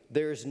mighty.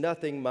 There's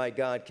nothing my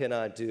God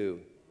cannot do.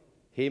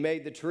 He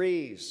made the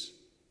trees.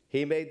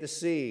 He made the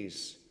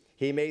seas.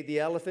 He made the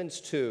elephants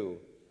too.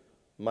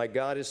 My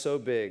God is so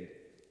big,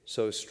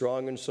 so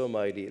strong and so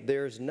mighty.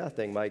 There's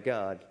nothing my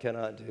God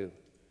cannot do.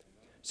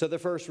 So the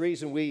first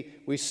reason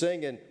we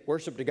sing and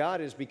worship to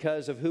God is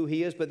because of who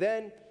he is, but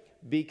then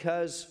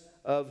because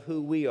of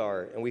who we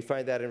are. And we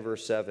find that in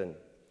verse 7.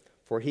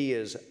 For he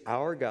is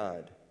our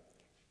God,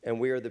 and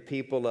we are the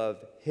people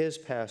of his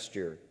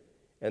pasture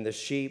and the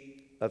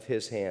sheep of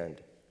his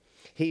hand.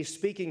 He's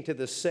speaking to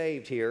the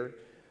saved here.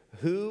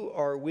 Who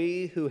are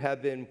we who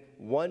have been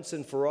once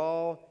and for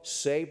all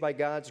saved by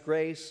God's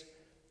grace?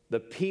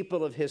 The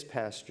people of his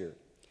pasture.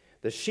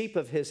 the sheep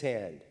of his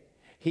hand.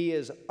 He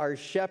is our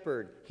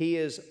shepherd. He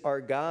is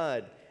our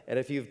God. And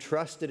if you've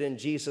trusted in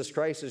Jesus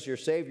Christ as your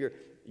Savior,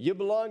 you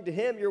belong to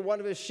him. You're one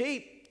of his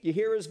sheep. You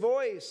hear his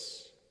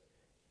voice.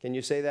 Can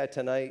you say that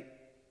tonight?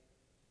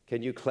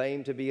 Can you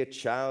claim to be a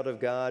child of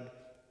God,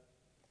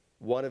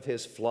 one of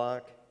his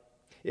flock?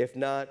 If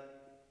not,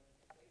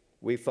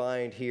 we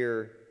find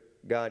here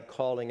God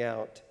calling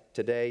out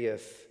today,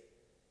 if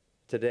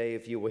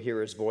you will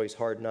hear his voice,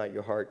 harden not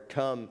your heart.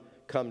 Come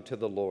to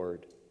the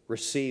Lord.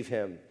 Receive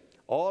him.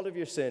 All of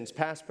your sins,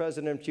 past,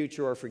 present, and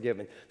future, are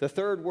forgiven. The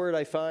third word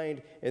I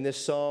find in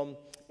this psalm,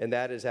 and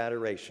that is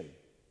adoration.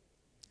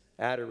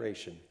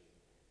 Adoration.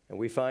 And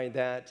we find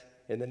that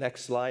in the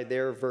next slide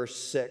there, verse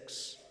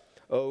 6.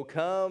 Oh,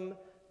 come,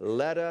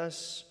 let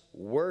us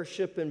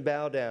worship and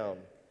bow down.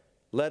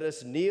 Let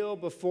us kneel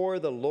before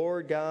the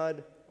Lord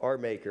God, our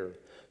Maker.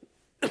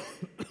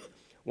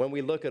 When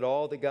we look at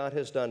all that God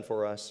has done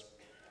for us,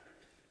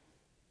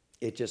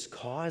 it just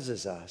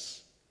causes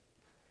us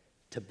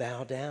to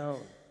bow down.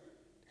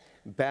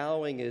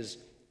 Bowing is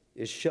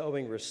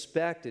showing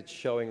respect, it's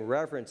showing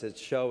reverence,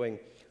 it's showing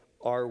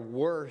our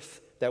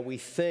worth, that we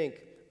think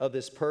of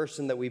this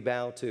person that we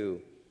bow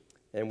to.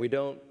 And we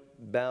don't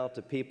bow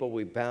to people,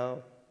 we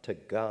bow to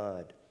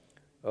God.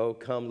 Oh,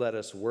 come, let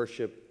us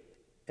worship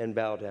and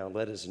bow down.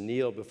 Let us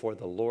kneel before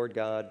the Lord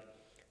God,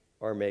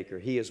 our Maker.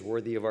 He is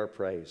worthy of our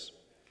praise.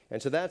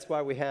 And so that's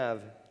why we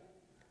have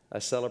a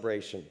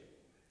celebration,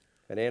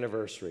 an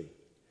anniversary,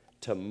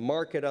 to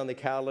mark it on the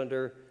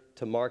calendar,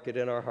 to mark it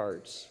in our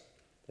hearts,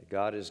 that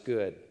God is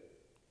good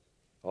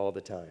all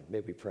the time. May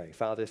we pray.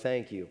 Father,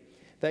 thank you.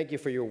 Thank you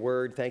for your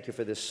word. Thank you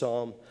for this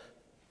psalm.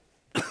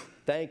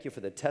 Thank you for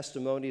the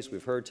testimonies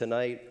we've heard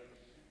tonight,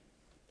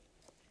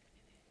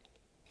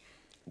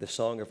 the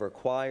song of our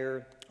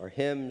choir, our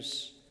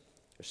hymns,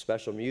 our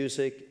special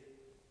music,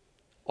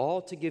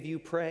 all to give you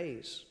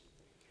praise.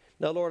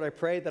 Now, Lord, I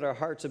pray that our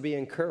hearts will be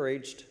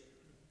encouraged.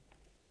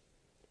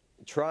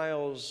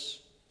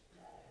 Trials,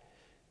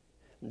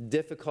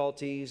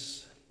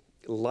 difficulties,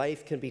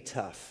 life can be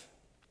tough.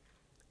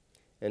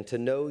 And to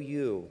know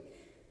you,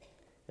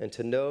 and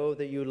to know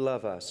that you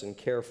love us and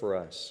care for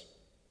us,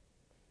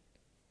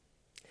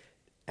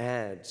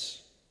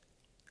 adds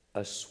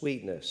a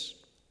sweetness,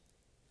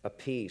 a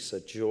peace, a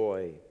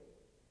joy,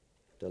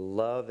 the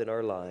love in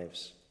our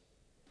lives.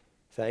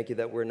 Thank you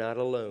that we're not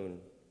alone.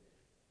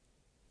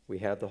 We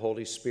have the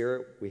Holy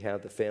Spirit. We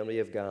have the family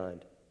of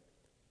God.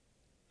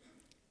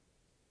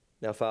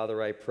 Now,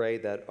 Father, I pray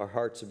that our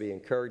hearts will be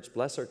encouraged.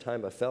 Bless our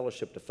time of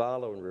fellowship to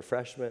follow and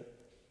refreshment.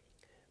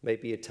 May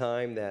it be a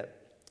time that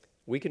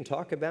we can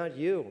talk about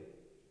you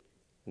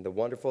and the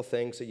wonderful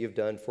things that you've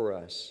done for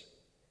us.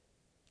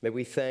 May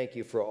we thank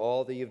you for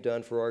all that you've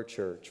done for our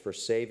church, for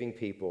saving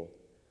people,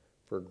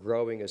 for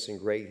growing us in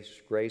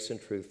grace and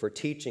truth, for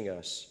teaching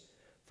us,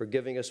 for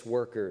giving us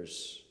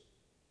workers,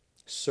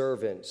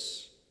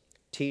 servants,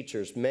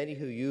 teachers, many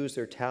who use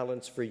their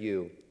talents for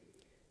you.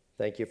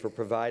 Thank you for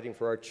providing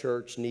for our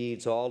church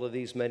needs all of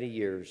these many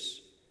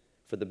years,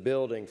 for the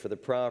building, for the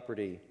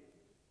property,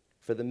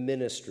 for the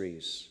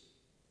ministries.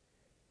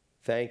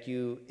 Thank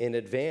you in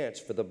advance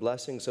for the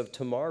blessings of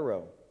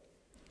tomorrow.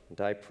 And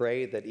I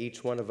pray that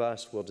each one of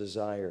us will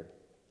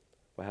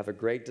have a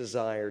great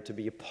desire to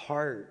be a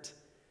part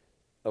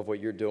of what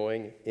you're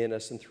doing in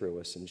us and through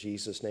us. In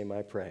Jesus' name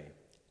I pray.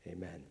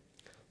 Amen.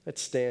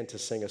 Let's stand to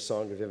sing a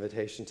song of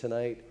invitation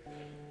tonight,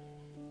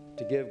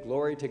 to give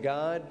glory to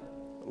God.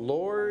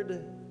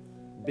 Lord,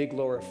 be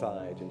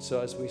glorified. And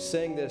so as we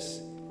sing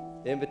this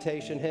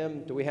invitation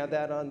hymn, do we have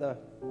that on the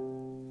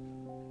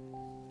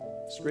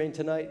screen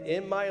tonight?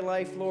 In my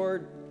life,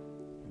 Lord,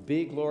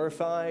 be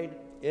glorified.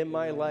 In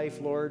my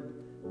life,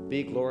 Lord,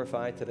 be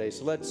glorified today.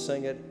 So let's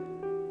sing it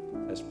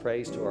as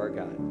praise to our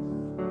God.